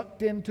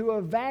sucked into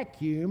a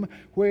vacuum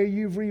where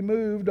you've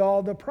removed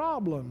all the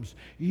problems.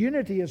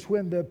 Unity is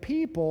when the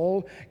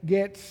people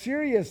get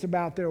serious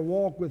about their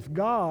walk with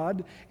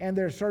God and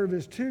their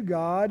service to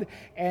God,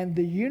 and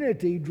the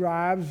unity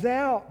drives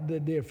out the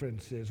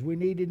differences. We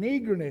need an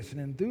eagerness and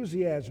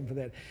enthusiasm for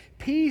that.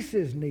 Peace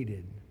is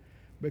needed,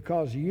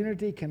 because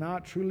unity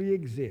cannot truly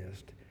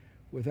exist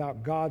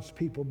without God's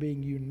people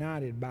being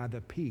united by the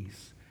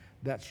peace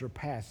that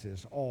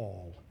surpasses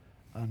all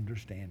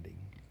understanding.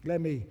 Let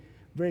me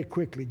very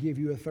quickly give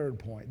you a third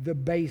point, the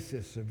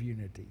basis of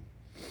unity.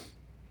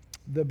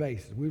 The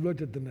basis. We've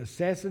looked at the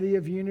necessity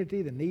of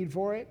unity, the need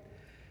for it,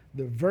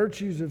 the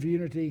virtues of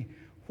unity.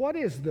 What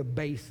is the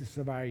basis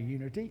of our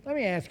unity? Let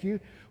me ask you,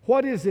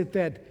 what is it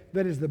that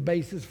is the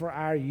basis for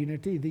our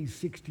unity, these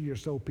 60 or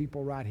so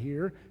people right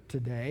here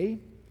today?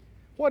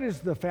 What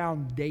is the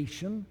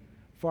foundation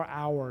for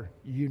our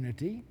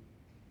unity?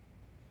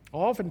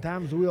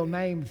 Oftentimes we'll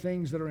name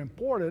things that are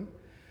important,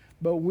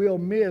 but we'll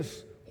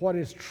miss what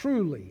is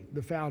truly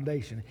the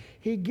foundation.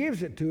 He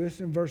gives it to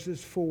us in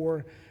verses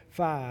 4,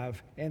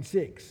 5, and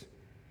 6.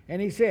 And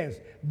he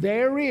says,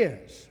 there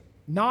is,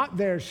 not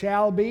there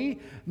shall be,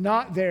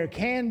 not there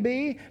can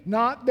be,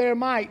 not there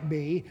might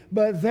be,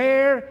 but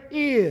there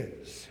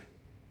is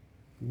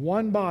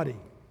one body,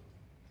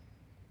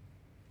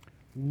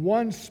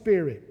 one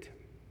Spirit,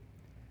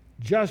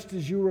 just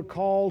as you were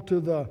called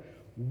to the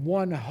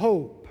one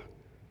hope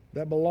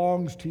that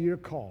belongs to your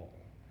call.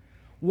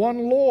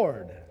 One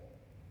Lord,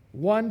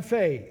 one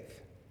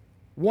faith,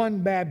 one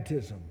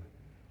baptism,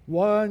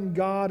 one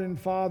God and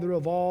Father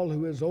of all,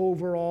 who is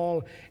over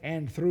all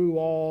and through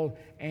all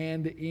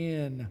and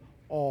in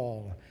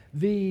all.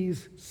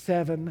 These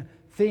 7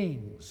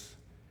 things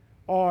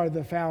are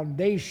the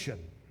foundation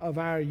of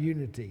our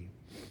unity.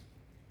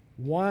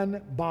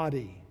 One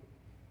body,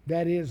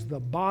 that is the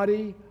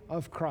body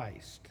of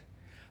Christ.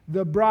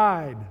 The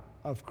bride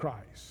of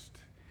Christ.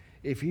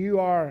 If you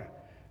are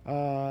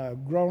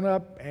grown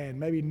up and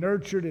maybe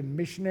nurtured in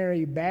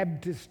missionary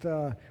Baptist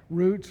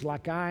roots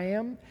like I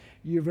am,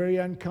 you're very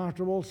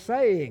uncomfortable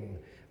saying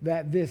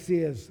that this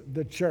is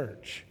the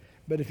church.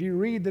 But if you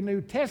read the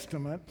New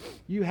Testament,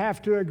 you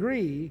have to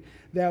agree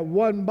that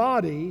one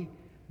body,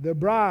 the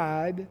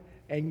bride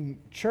and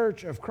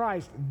church of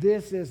Christ,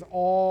 this is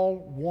all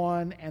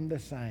one and the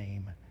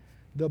same.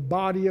 The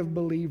body of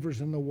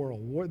believers in the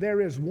world.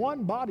 There is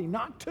one body,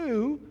 not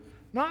 2,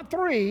 not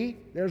 3,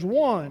 there's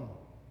one.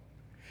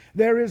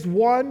 There is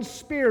one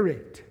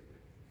Spirit,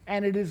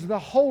 and it is the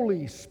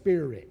Holy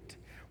Spirit.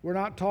 We're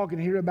not talking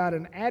here about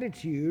an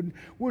attitude,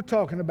 we're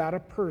talking about a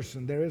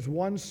person. There is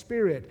one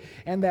Spirit,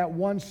 and that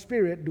one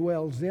Spirit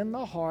dwells in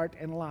the heart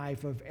and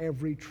life of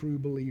every true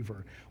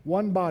believer.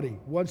 One body,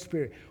 one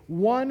Spirit,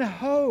 one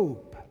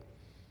hope.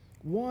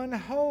 One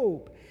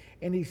hope.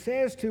 And he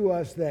says to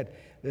us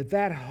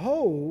that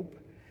hope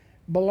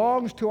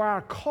belongs to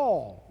our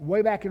call.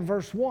 Way back in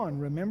verse 1,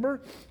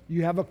 remember?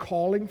 You have a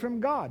calling from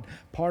God.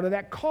 Part of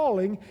that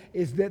calling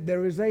is that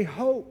there is a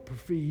hope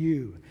for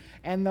you.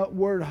 And the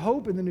word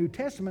hope in the New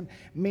Testament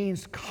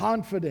means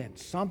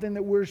confidence, something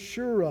that we're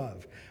sure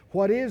of.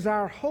 What is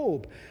our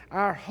hope?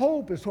 Our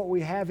hope is what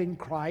we have in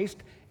Christ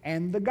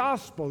and the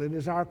gospel. It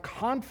is our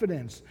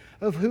confidence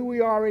of who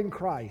we are in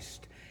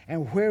Christ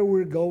and where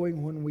we're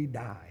going when we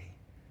die.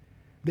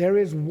 There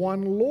is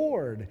one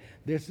Lord.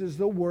 This is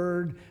the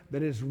word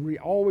that is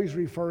always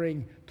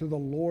referring to the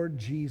Lord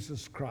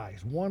Jesus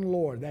Christ. One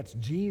Lord, that's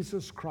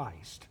Jesus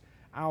Christ,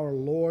 our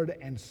Lord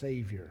and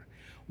Savior.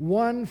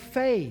 One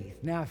faith.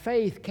 Now,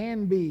 faith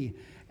can be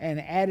an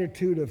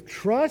attitude of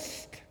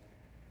trust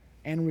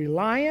and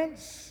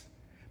reliance,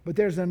 but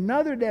there's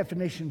another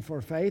definition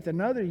for faith,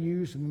 another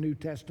use in the New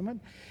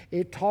Testament.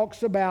 It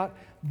talks about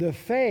the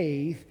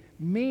faith,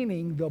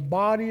 meaning the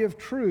body of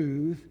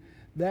truth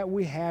that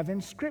we have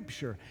in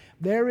Scripture.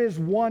 There is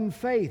one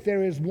faith.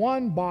 There is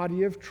one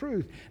body of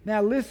truth.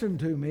 Now listen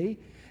to me.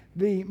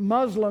 The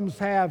Muslims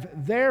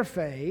have their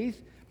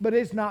faith, but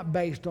it's not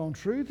based on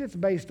truth. It's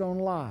based on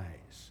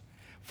lies.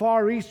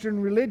 Far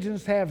Eastern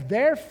religions have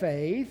their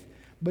faith,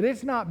 but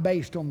it's not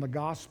based on the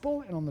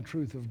gospel and on the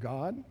truth of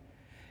God.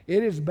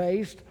 It is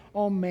based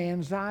on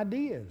man's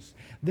ideas.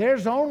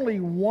 There's only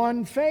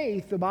one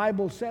faith, the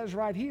Bible says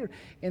right here,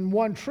 and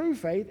one true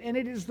faith, and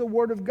it is the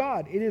Word of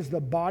God. It is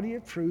the body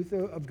of truth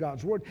of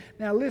God's Word.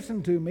 Now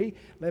listen to me.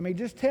 Let me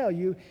just tell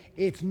you,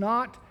 it's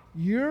not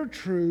your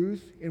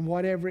truth in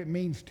whatever it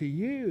means to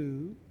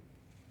you.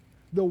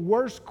 The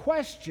worst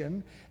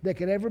question that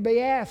could ever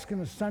be asked in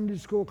a Sunday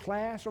school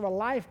class or a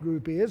life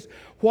group is,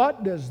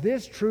 what does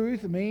this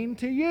truth mean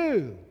to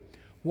you?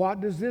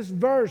 What does this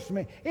verse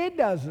mean? It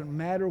doesn't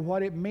matter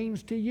what it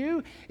means to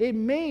you. It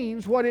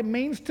means what it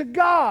means to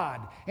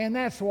God. And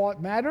that's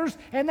what matters,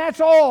 and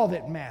that's all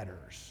that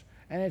matters.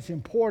 And it's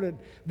important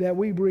that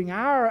we bring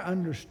our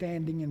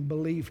understanding and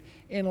belief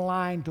in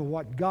line to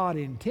what God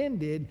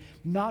intended,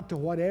 not to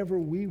whatever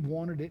we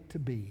wanted it to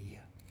be.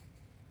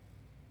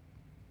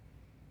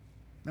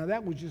 Now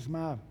that was just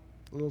my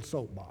little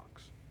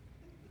soapbox.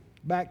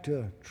 Back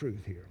to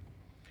truth here.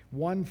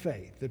 One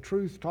faith, the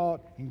truth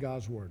taught in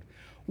God's Word.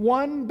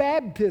 One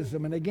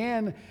baptism. And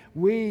again,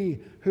 we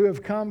who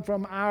have come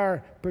from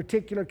our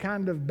particular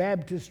kind of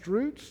Baptist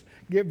roots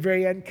get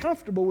very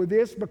uncomfortable with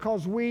this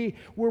because we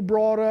were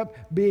brought up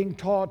being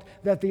taught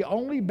that the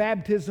only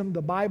baptism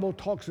the Bible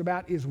talks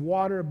about is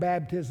water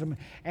baptism,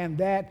 and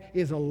that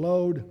is a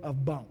load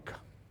of bunk.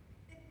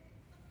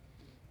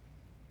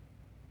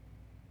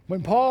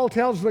 When Paul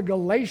tells the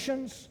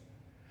Galatians,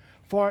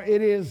 for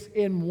it is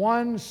in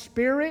one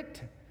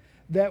Spirit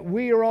that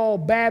we are all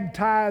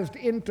baptized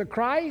into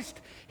Christ,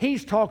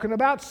 he's talking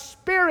about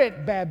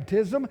Spirit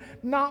baptism,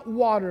 not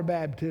water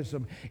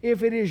baptism.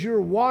 If it is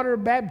your water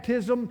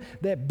baptism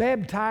that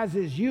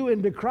baptizes you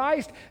into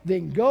Christ,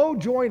 then go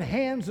join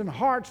hands and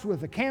hearts with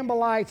the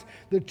Campbellites,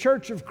 the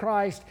Church of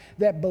Christ,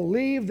 that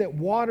believe that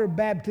water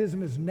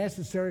baptism is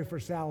necessary for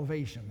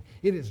salvation.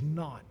 It is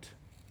not.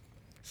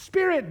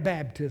 Spirit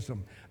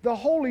baptism, the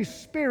Holy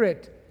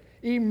Spirit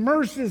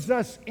immerses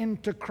us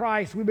into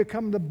Christ. We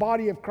become the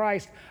body of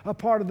Christ, a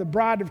part of the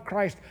bride of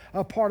Christ,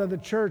 a part of the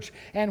church.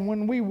 And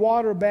when we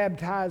water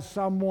baptize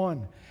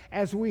someone,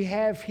 as we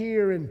have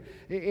here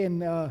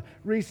in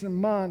recent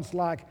months,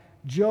 like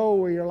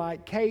Joey or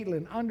like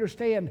Caitlin,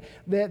 understand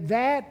that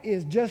that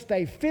is just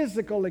a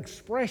physical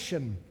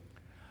expression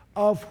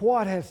of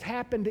what has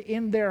happened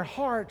in their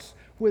hearts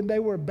when they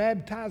were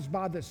baptized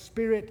by the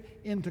Spirit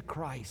into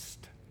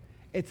Christ.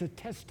 It's a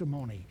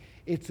testimony.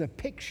 It's a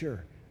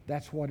picture.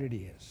 That's what it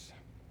is.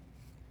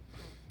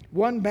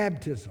 One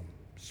baptism,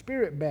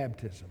 Spirit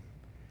baptism.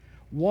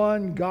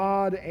 One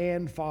God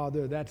and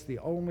Father. That's the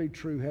only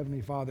true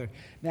Heavenly Father.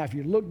 Now, if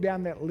you look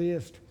down that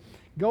list,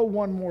 go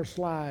one more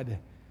slide,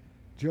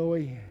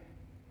 Joey.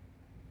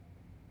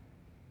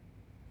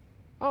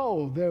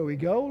 Oh, there we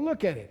go.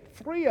 Look at it.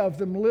 3 of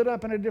them lit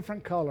up in a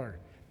different color.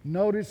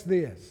 Notice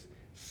this.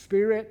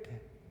 Spirit,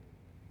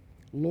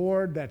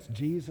 Lord, that's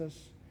Jesus,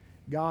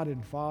 God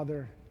and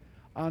Father.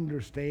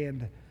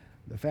 Understand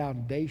the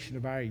foundation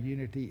of our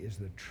unity is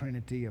the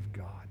Trinity of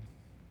God.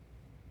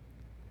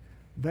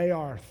 They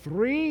are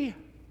 3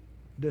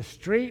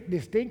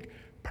 distinct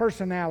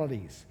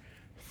personalities.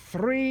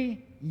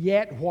 3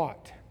 yet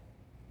what?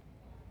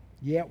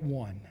 Yet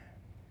one.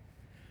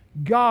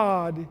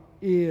 God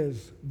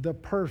is the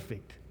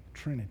perfect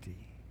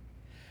Trinity.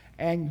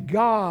 And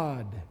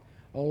God,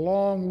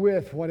 along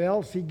with what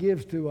else He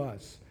gives to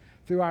us,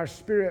 through our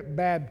Spirit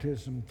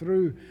baptism,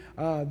 through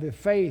the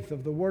faith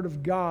of the Word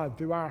of God,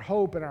 through our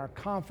hope and our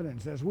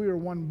confidence as we are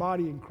one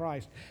body in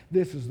Christ,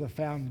 this is the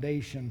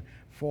foundation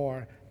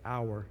for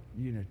our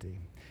unity.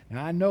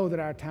 Now, I know that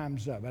our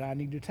time's up, but I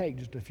need to take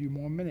just a few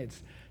more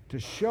minutes to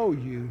show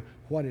you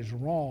what is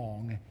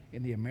wrong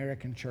in the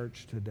American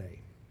church today.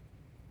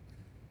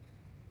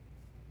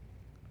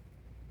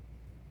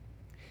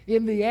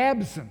 In the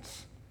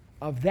absence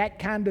of that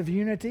kind of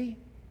unity,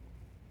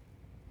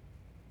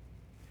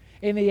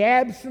 in the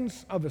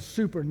absence of a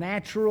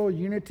supernatural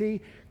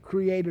unity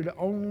created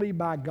only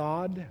by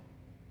God,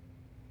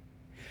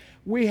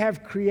 we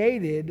have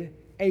created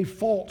a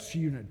false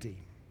unity.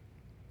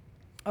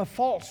 A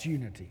false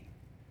unity.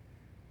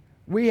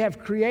 We have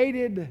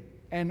created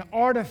an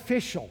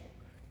artificial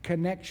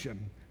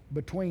connection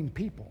between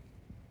people.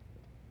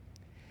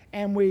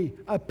 And we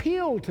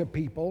appeal to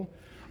people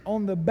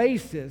on the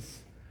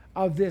basis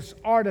of this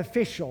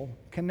artificial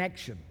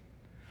connection,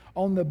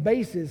 on the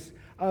basis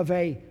of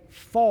a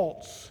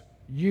false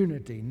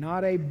unity,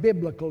 not a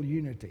biblical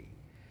unity.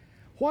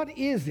 What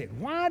is it?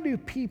 Why do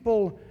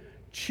people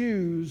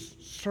choose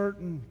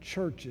certain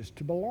churches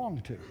to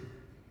belong to?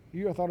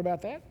 You ever thought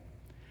about that?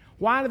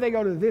 Why do they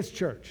go to this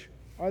church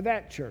or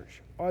that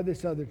church or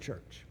this other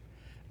church?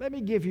 Let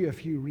me give you a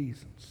few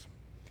reasons.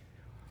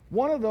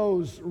 One of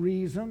those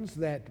reasons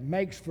that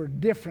makes for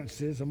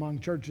differences among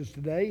churches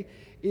today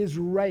is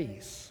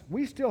race.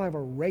 We still have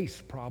a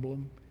race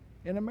problem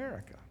in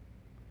America.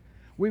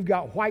 We've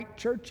got white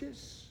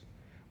churches.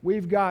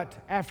 We've got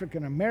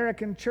African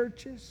American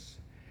churches.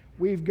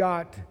 We've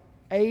got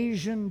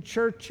Asian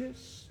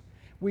churches.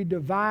 We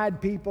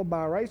divide people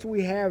by race.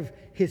 We have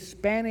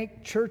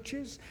Hispanic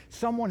churches.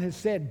 Someone has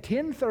said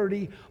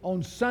 10:30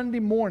 on Sunday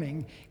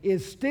morning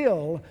is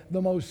still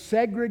the most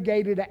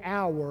segregated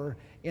hour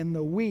in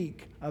the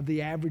week of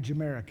the average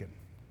American.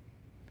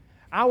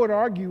 I would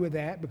argue with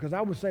that because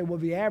I would say, well,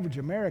 the average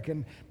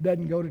American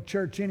doesn't go to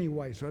church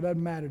anyway, so it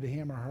doesn't matter to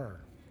him or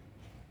her.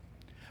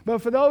 But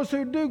for those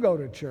who do go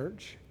to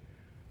church,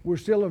 we're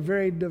still a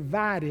very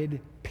divided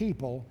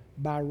people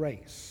by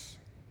race.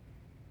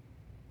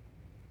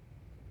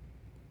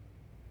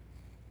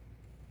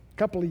 A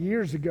couple of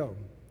years ago,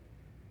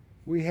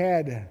 we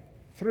had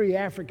 3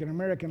 African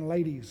American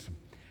ladies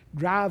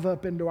drive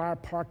up into our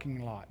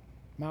parking lot.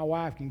 My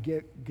wife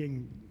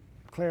can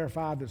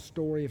clarify the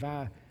story if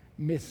I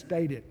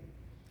misstate it.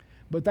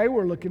 But they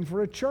were looking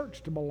for a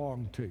church to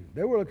belong to.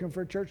 They were looking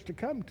for a church to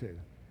come to.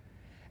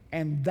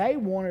 And they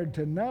wanted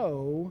to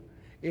know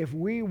if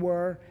we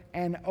were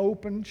an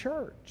open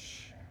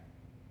church.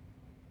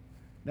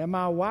 Now,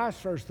 my wife's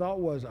first thought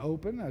was,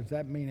 open? Does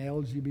that mean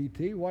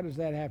LGBT? What does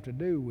that have to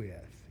do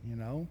with, you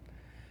know?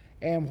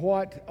 And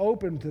what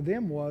open to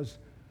them was,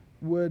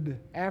 would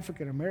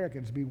African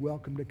Americans be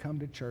welcome to come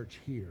to church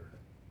here?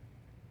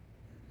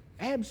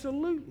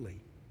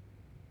 Absolutely.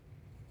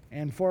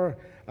 And for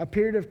a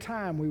period of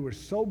time, we were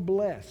so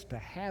blessed to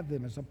have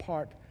them as a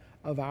part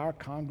of our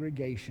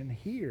congregation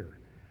here.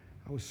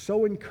 I was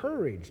so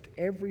encouraged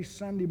every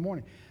Sunday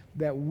morning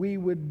that we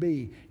would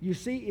be. You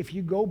see, if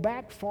you go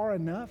back far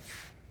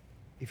enough,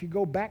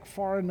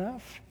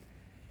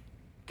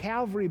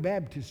 Calvary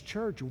Baptist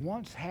Church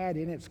once had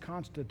in its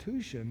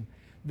constitution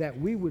that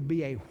we would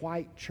be a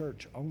white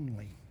church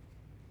only.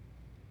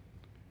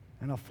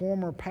 And a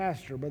former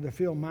pastor, Brother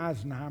Phil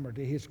Meisenheimer,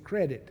 to his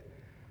credit,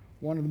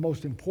 one of the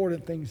most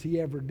important things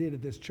he ever did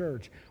at this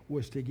church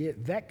was to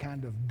get that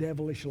kind of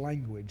devilish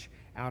language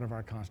out of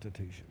our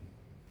Constitution.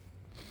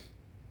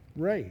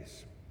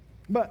 Race.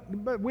 But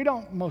we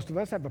don't, most of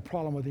us, have a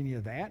problem with any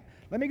of that.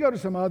 Let me go to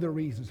some other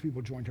reasons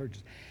people join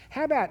churches.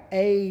 How about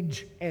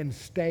age and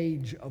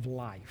stage of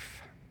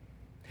life?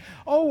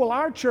 Oh, well,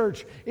 our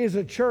church is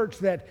a church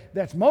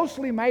that's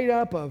mostly made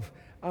up of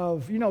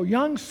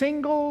young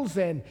singles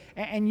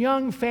and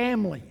young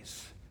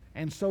families.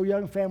 And so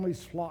young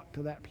families flock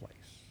to that place.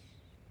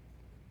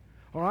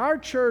 Or our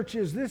church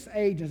is this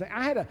age.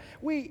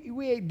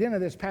 We ate dinner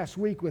this past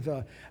week with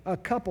a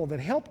couple that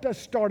helped us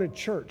start a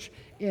church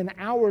in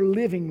our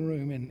living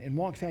room in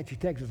Waxahachie,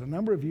 Texas, a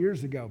number of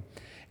years ago.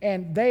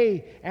 And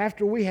they,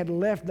 after we had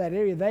left that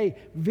area, they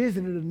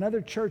visited another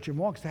church in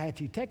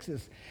Waxahachie,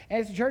 Texas. And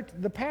it's a church,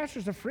 the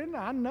pastor's a friend.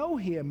 I know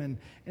him, and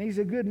he's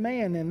a good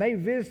man. And they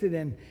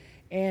visited,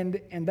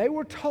 and they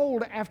were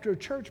told after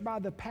church by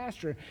the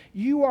pastor,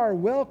 you are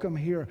welcome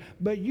here,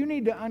 but you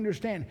need to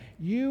understand,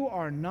 you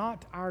are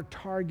not our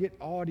target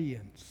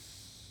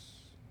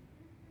audience.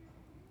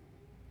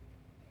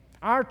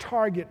 Our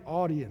target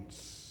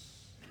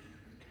audience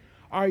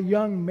are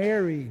young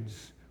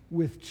marrieds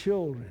with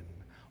children.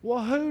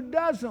 Well, who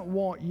doesn't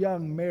want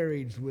young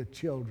marrieds with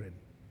children?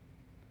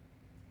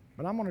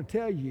 But I'm going to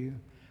tell you,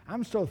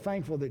 I'm so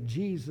thankful that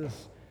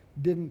Jesus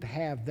didn't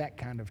have that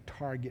kind of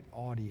target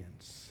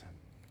audience.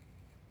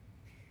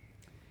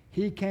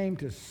 He came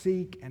to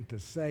seek and to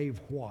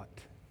save what?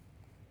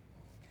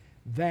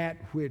 That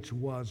which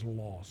was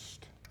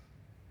lost.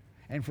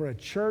 And for a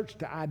church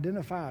to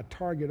identify a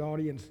target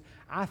audience,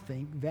 I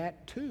think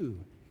that too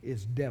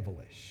is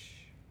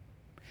devilish.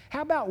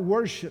 How about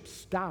worship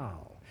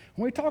style?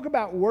 When we talk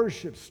about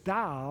worship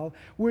style,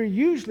 we're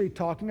usually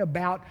talking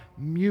about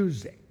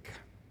music.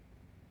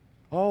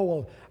 Oh,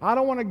 well, I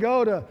don't want to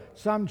go to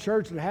some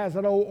church that has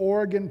that old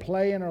organ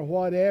playing or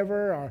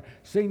whatever, or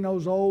sing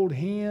those old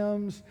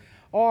hymns.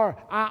 Or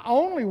I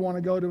only want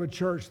to go to a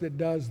church that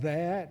does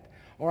that.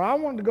 Or I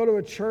want to go to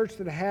a church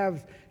that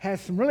has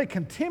some really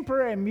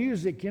contemporary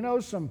music, you know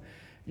what I'm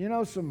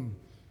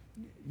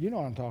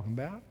talking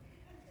about.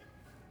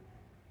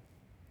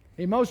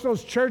 In most of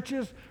those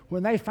churches,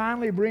 when they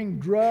finally bring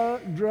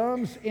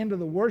drums into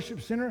the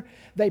worship center,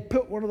 they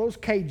put one of those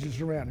cages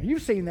around them.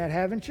 You've seen that,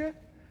 haven't you?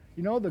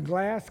 You know, the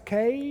glass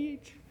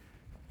cage.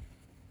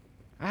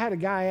 I had a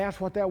guy ask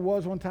what that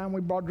was one time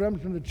we brought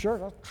drums into the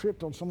church. I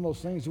tripped on some of those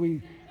things.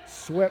 We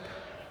swept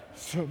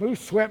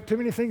too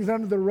many things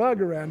under the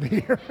rug around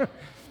here.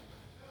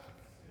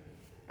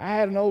 I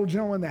had an old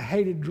gentleman that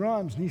hated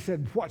drums, and he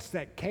said, "What's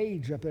that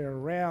cage up there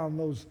around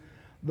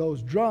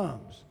those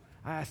drums?"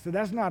 I said,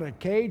 "That's not a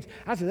cage."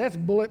 I said, "That's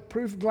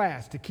bulletproof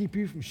glass to keep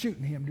you from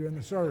shooting him during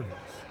the service."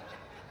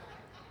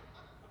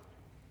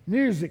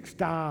 Music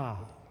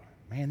style.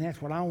 Man,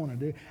 that's what I want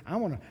to do. I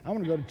want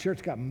to go to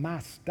church, got my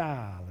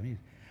style.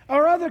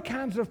 Or other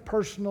kinds of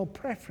personal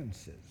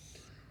preferences.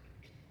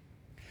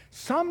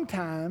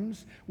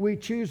 Sometimes we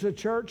choose a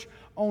church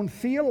on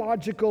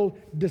theological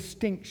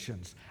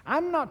distinctions.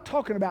 I'm not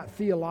talking about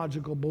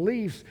theological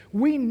beliefs.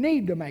 We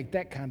need to make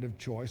that kind of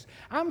choice.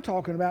 I'm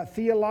talking about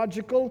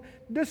theological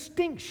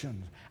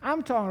distinctions.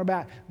 I'm talking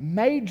about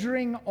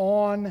majoring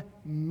on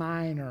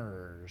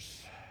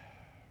minors.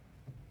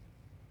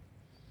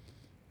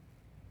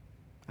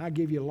 I'll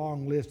give you a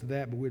long list of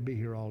that, but we'd be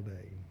here all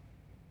day.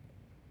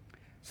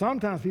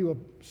 Sometimes people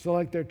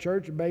select their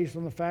church based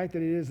on the fact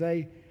that it is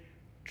a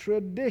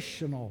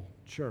traditional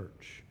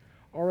church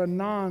or a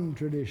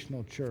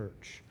non-traditional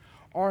church,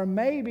 or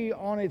maybe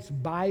on its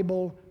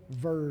Bible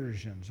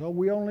versions. Oh,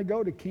 we only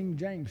go to King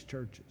James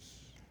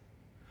churches.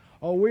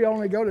 Oh, we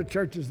only go to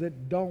churches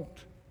that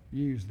don't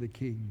use the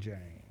King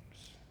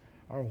James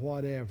or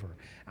whatever.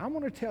 I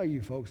want to tell you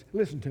folks,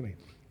 listen to me.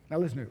 Now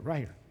listen to it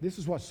right here. This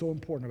is what's so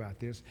important about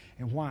this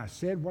and why I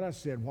said what I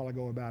said a while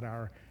ago about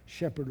our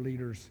shepherd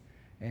leaders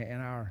and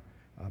our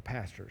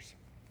pastors.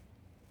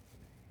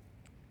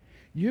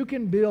 You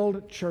can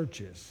build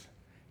churches.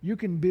 You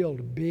can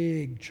build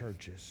big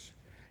churches.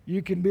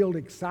 You can build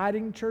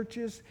exciting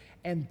churches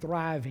and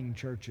thriving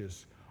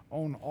churches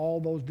on all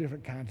those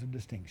different kinds of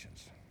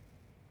distinctions.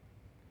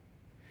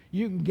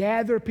 You can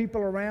gather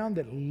people around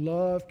that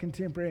love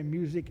contemporary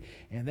music,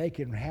 and they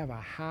can have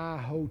a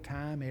hi-ho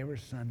time every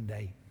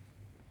Sunday.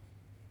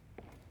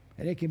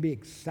 And it can be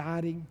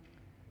exciting.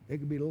 There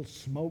can be a little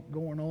smoke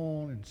going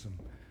on and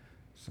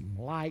some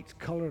lights,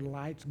 colored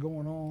lights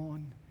going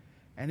on.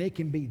 And it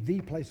can be the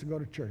place to go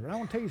to church. But I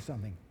want to tell you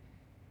something.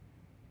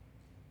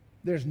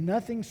 There's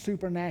nothing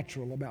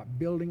supernatural about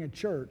building a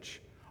church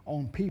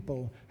on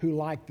people who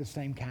like the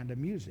same kind of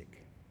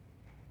music.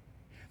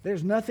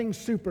 There's nothing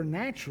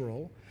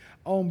supernatural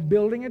on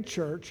building a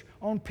church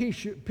on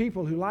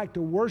people who like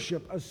to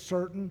worship a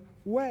certain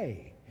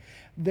way.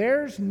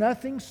 There's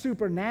nothing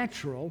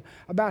supernatural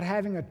about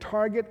having a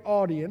target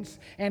audience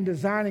and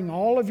designing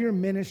all of your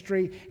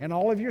ministry and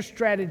all of your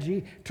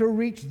strategy to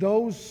reach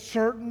those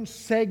certain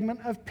segment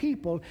of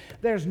people.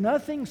 There's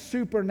nothing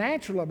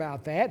supernatural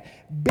about that.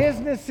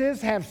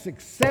 Businesses have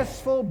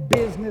successful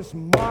business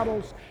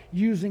models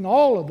using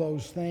all of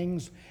those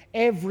things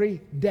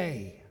every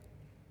day.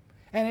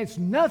 And it's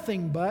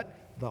nothing but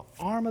the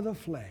arm of the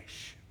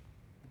flesh.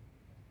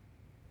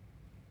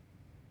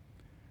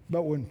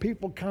 But when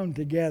people come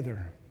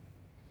together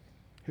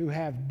who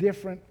have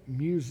different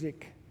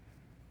music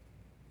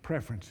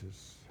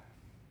preferences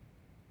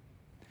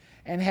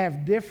and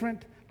have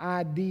different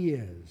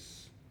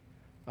ideas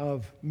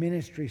of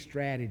ministry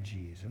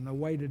strategies and the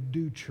way to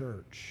do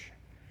church,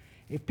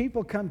 if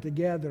people come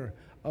together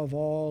of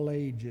all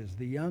ages,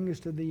 the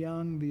youngest of the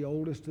young, the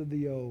oldest of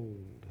the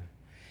old,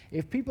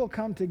 if people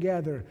come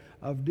together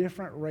of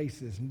different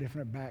races and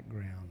different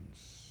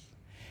backgrounds,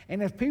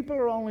 and if people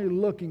are only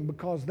looking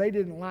because they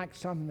didn't like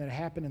something that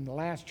happened in the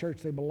last church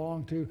they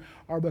belonged to,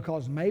 or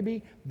because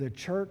maybe the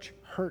church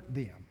hurt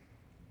them,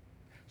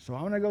 so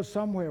I'm going to go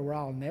somewhere where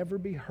I'll never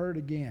be hurt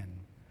again,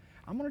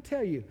 I'm going to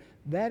tell you,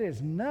 that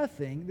is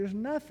nothing, there's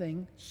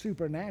nothing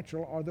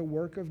supernatural or the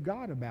work of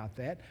God about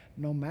that,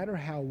 no matter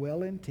how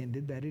well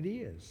intended that it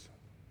is.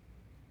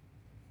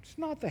 It's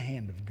not the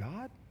hand of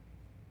God.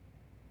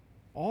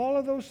 All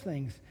of those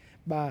things,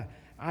 by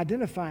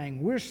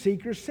identifying we're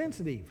seeker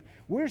sensitive,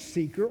 we're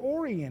seeker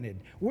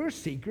oriented, we're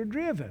seeker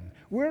driven,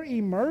 we're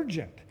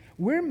emergent,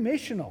 we're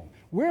missional,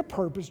 we're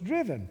purpose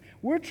driven,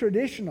 we're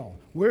traditional,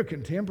 we're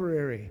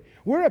contemporary,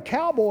 we're a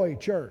cowboy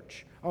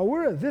church, or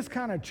we're this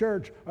kind of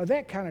church or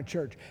that kind of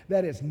church.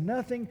 That is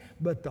nothing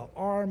but the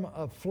arm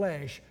of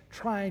flesh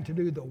trying to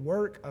do the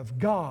work of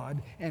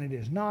God, and it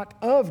is not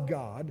of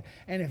God.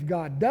 And if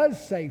God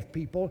does save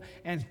people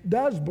and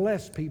does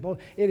bless people,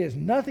 it is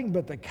nothing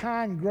but the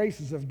kind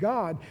graces of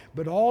God.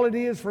 But all it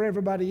is for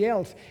everybody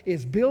else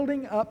is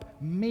building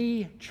up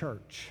me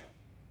church.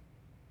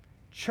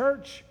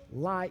 Church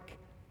like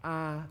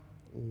I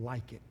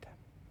like it.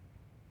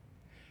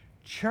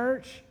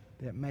 Church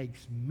that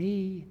makes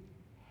me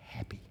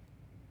happy.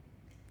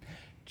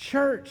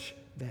 Church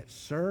that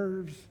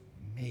serves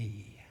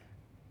me.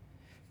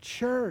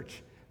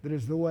 Church that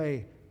is the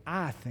way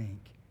I think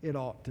it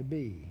ought to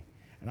be.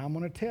 And I'm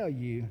going to tell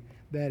you,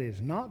 that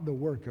is not the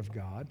work of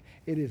God.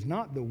 It is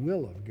not the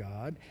will of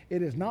God.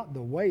 It is not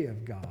the way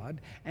of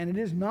God. And it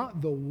is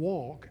not the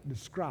walk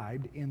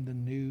described in the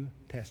New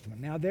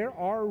Testament. Now, there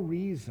are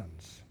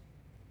reasons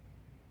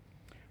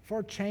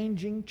for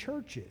changing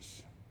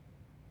churches.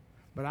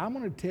 But I'm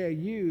going to tell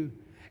you,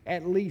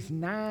 at least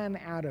 9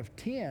 out of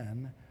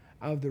 10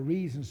 of the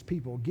reasons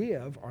people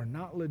give are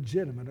not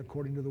legitimate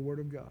according to the Word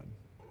of God.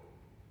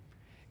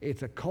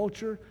 It's a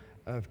culture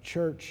of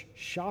church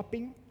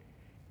shopping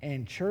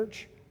and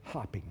church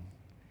hopping.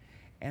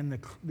 And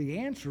the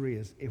answer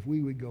is, if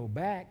we would go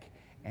back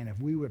and if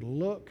we would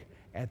look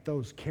at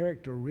those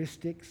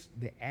characteristics,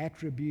 the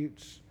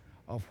attributes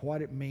of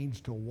what it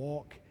means to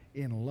walk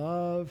in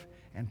love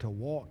and to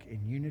walk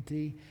in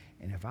unity,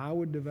 and if I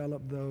would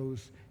develop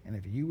those, and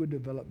if you would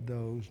develop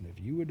those, and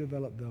if you would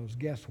develop those,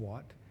 guess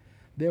what?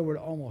 There would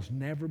almost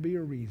never be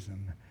a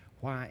reason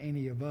why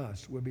any of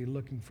us would be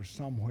looking for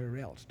somewhere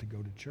else to go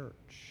to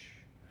church,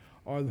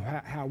 or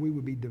how we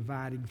would be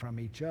dividing from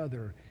each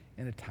other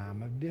in a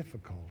time of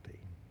difficulty.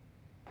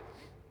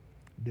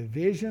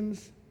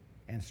 Divisions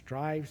and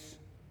strifes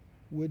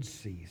would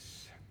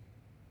cease.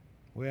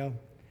 Well,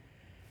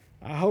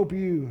 I hope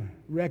you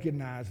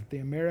recognize that the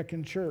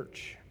American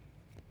church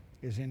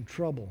is in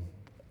trouble.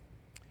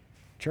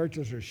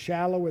 Churches are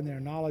shallow in their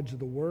knowledge of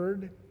the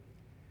Word,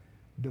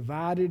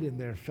 divided in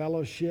their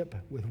fellowship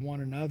with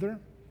one another,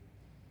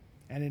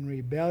 and in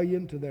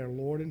rebellion to their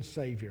Lord and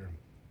Savior.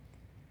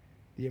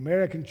 The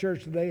American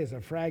church today is a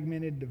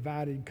fragmented,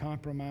 divided,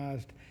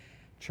 compromised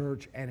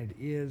church, and it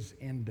is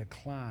in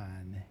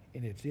decline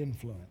in its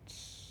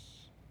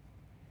influence.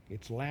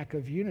 Its lack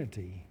of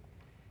unity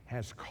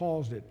has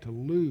caused it to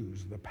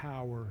lose the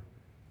power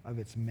of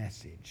its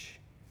message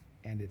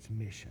and its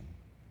mission.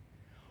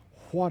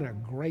 What a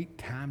great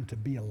time to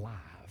be alive.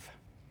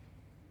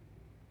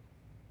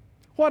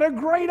 What a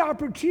great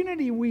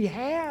opportunity we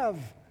have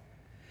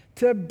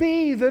to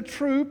be the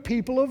true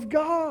people of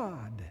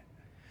God.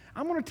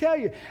 I'm going to tell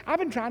you, I've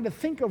been trying to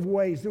think of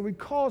ways that would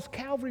cause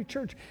Calvary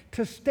Church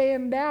to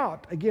stand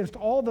out against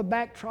all the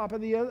backdrop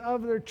of the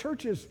other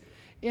churches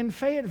in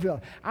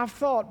Fayetteville. I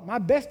thought my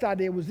best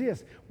idea was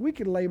this: we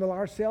could label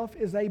ourselves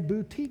as a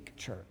boutique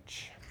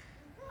church.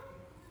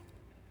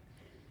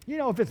 You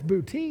know, if it's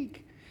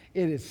boutique,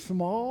 it is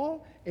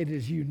small, it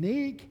is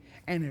unique,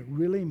 and it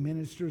really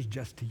ministers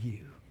just to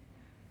you.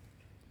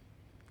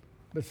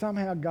 But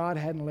somehow God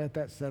hadn't let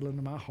that settle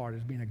into my heart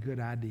as being a good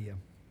idea.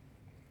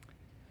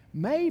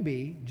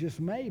 Maybe,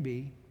 just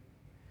maybe,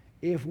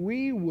 if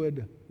we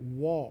would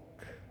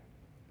walk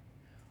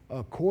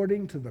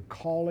according to the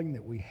calling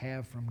that we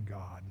have from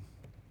God,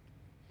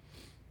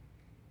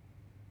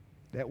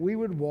 that we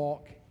would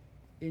walk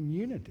in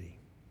unity,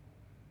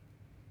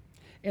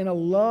 in a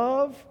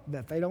love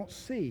that they don't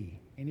see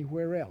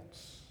anywhere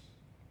else.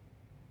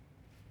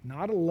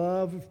 Not a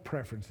love of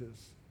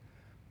preferences,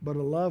 but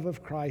a love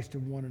of Christ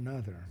and one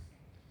another.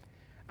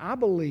 I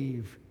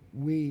believe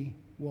we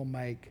will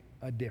make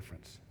a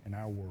difference in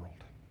our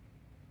world.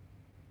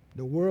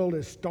 The world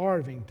is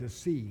starving to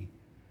see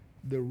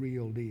the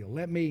real deal.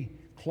 Let me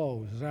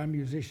close as our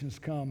musicians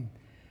come.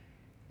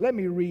 Let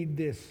me read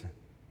this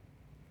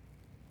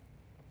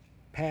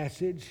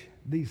passage,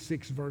 these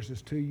 6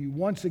 verses to you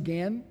once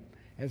again,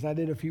 as I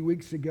did a few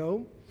weeks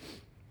ago,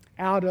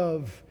 out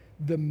of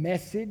the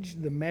Message.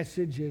 The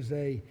Message is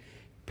a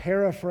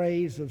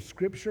paraphrase of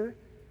Scripture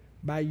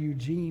by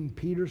Eugene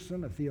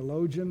Peterson, a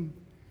theologian.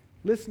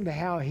 Listen to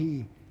how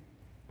he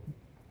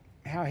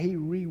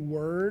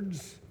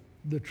rewords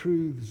the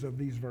truths of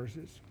these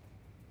verses.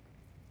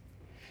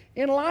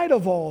 In light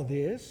of all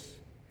this,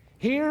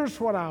 here's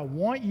what I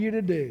want you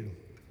to do.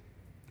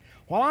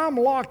 While I'm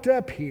locked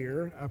up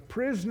here, a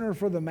prisoner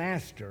for the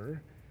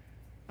Master,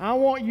 I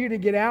want you to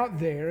get out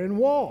there and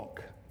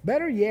walk.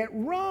 Better yet,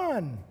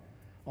 run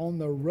on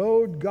the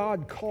road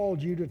God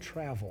called you to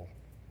travel.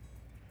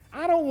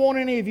 I don't want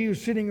any of you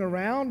sitting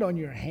around on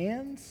your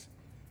hands.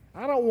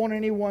 I don't want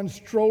anyone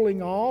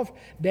strolling off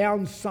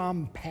down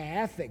some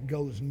path that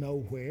goes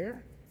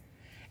nowhere.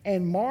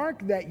 And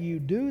mark that you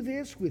do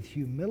this with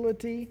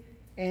humility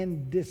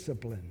and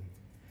discipline,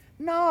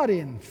 not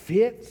in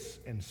fits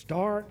and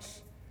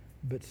starts,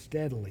 but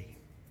steadily,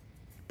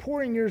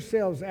 pouring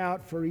yourselves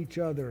out for each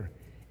other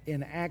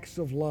in acts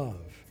of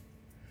love,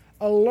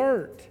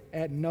 alert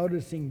at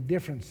noticing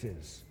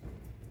differences,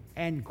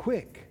 and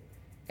quick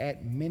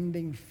at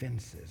mending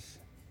fences.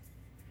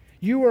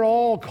 You are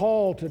all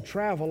called to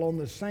travel on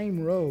the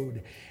same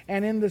road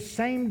and in the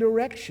same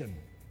direction,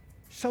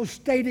 so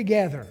stay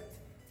together,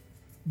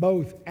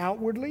 both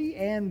outwardly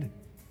and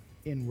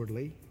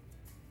inwardly.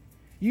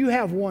 You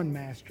have one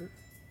Master,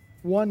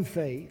 one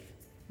faith,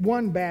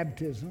 one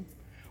baptism,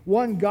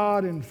 one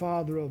God and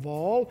Father of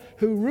all,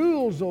 who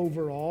rules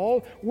over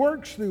all,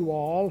 works through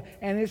all,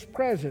 and is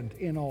present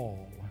in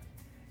all.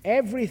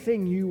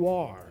 Everything you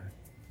are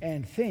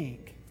and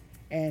think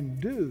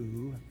and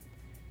do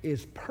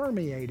is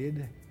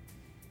permeated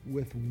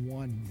with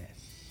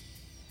oneness.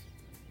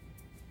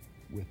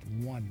 With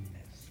oneness.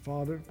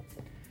 Father,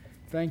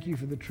 thank you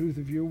for the truth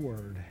of your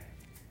word.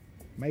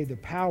 May the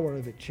power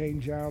of it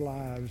change our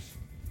lives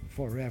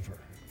forever.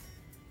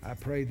 I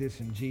pray this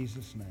in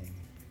Jesus' name.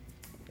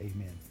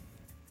 Amen.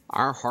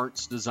 Our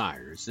heart's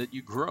desire is that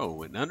you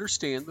grow and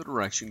understand the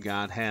direction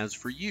God has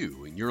for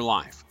you in your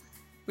life.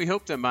 We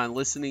hope that by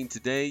listening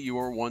today, you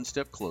are one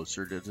step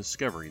closer to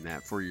discovering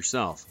that for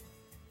yourself.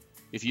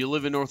 If you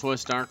live in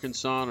Northwest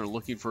Arkansas and are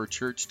looking for a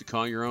church to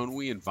call your own,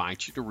 we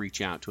invite you to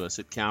reach out to us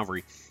at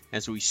Calvary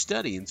as we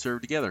study and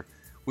serve together.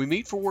 We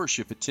meet for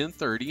worship at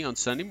 10:30 on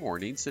Sunday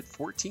mornings at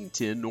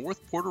 1410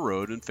 North Porter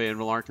Road in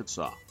Fayetteville,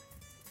 Arkansas.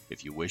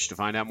 If you wish to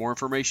find out more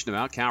information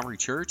about Calvary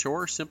Church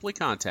or simply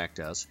contact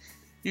us,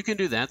 you can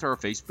do that through our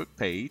Facebook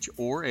page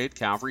or at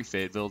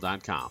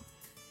calvaryfayetteville.com.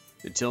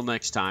 Until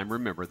next time,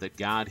 remember that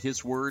God,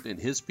 His Word, and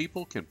His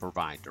people can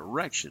provide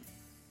direction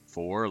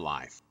for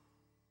life.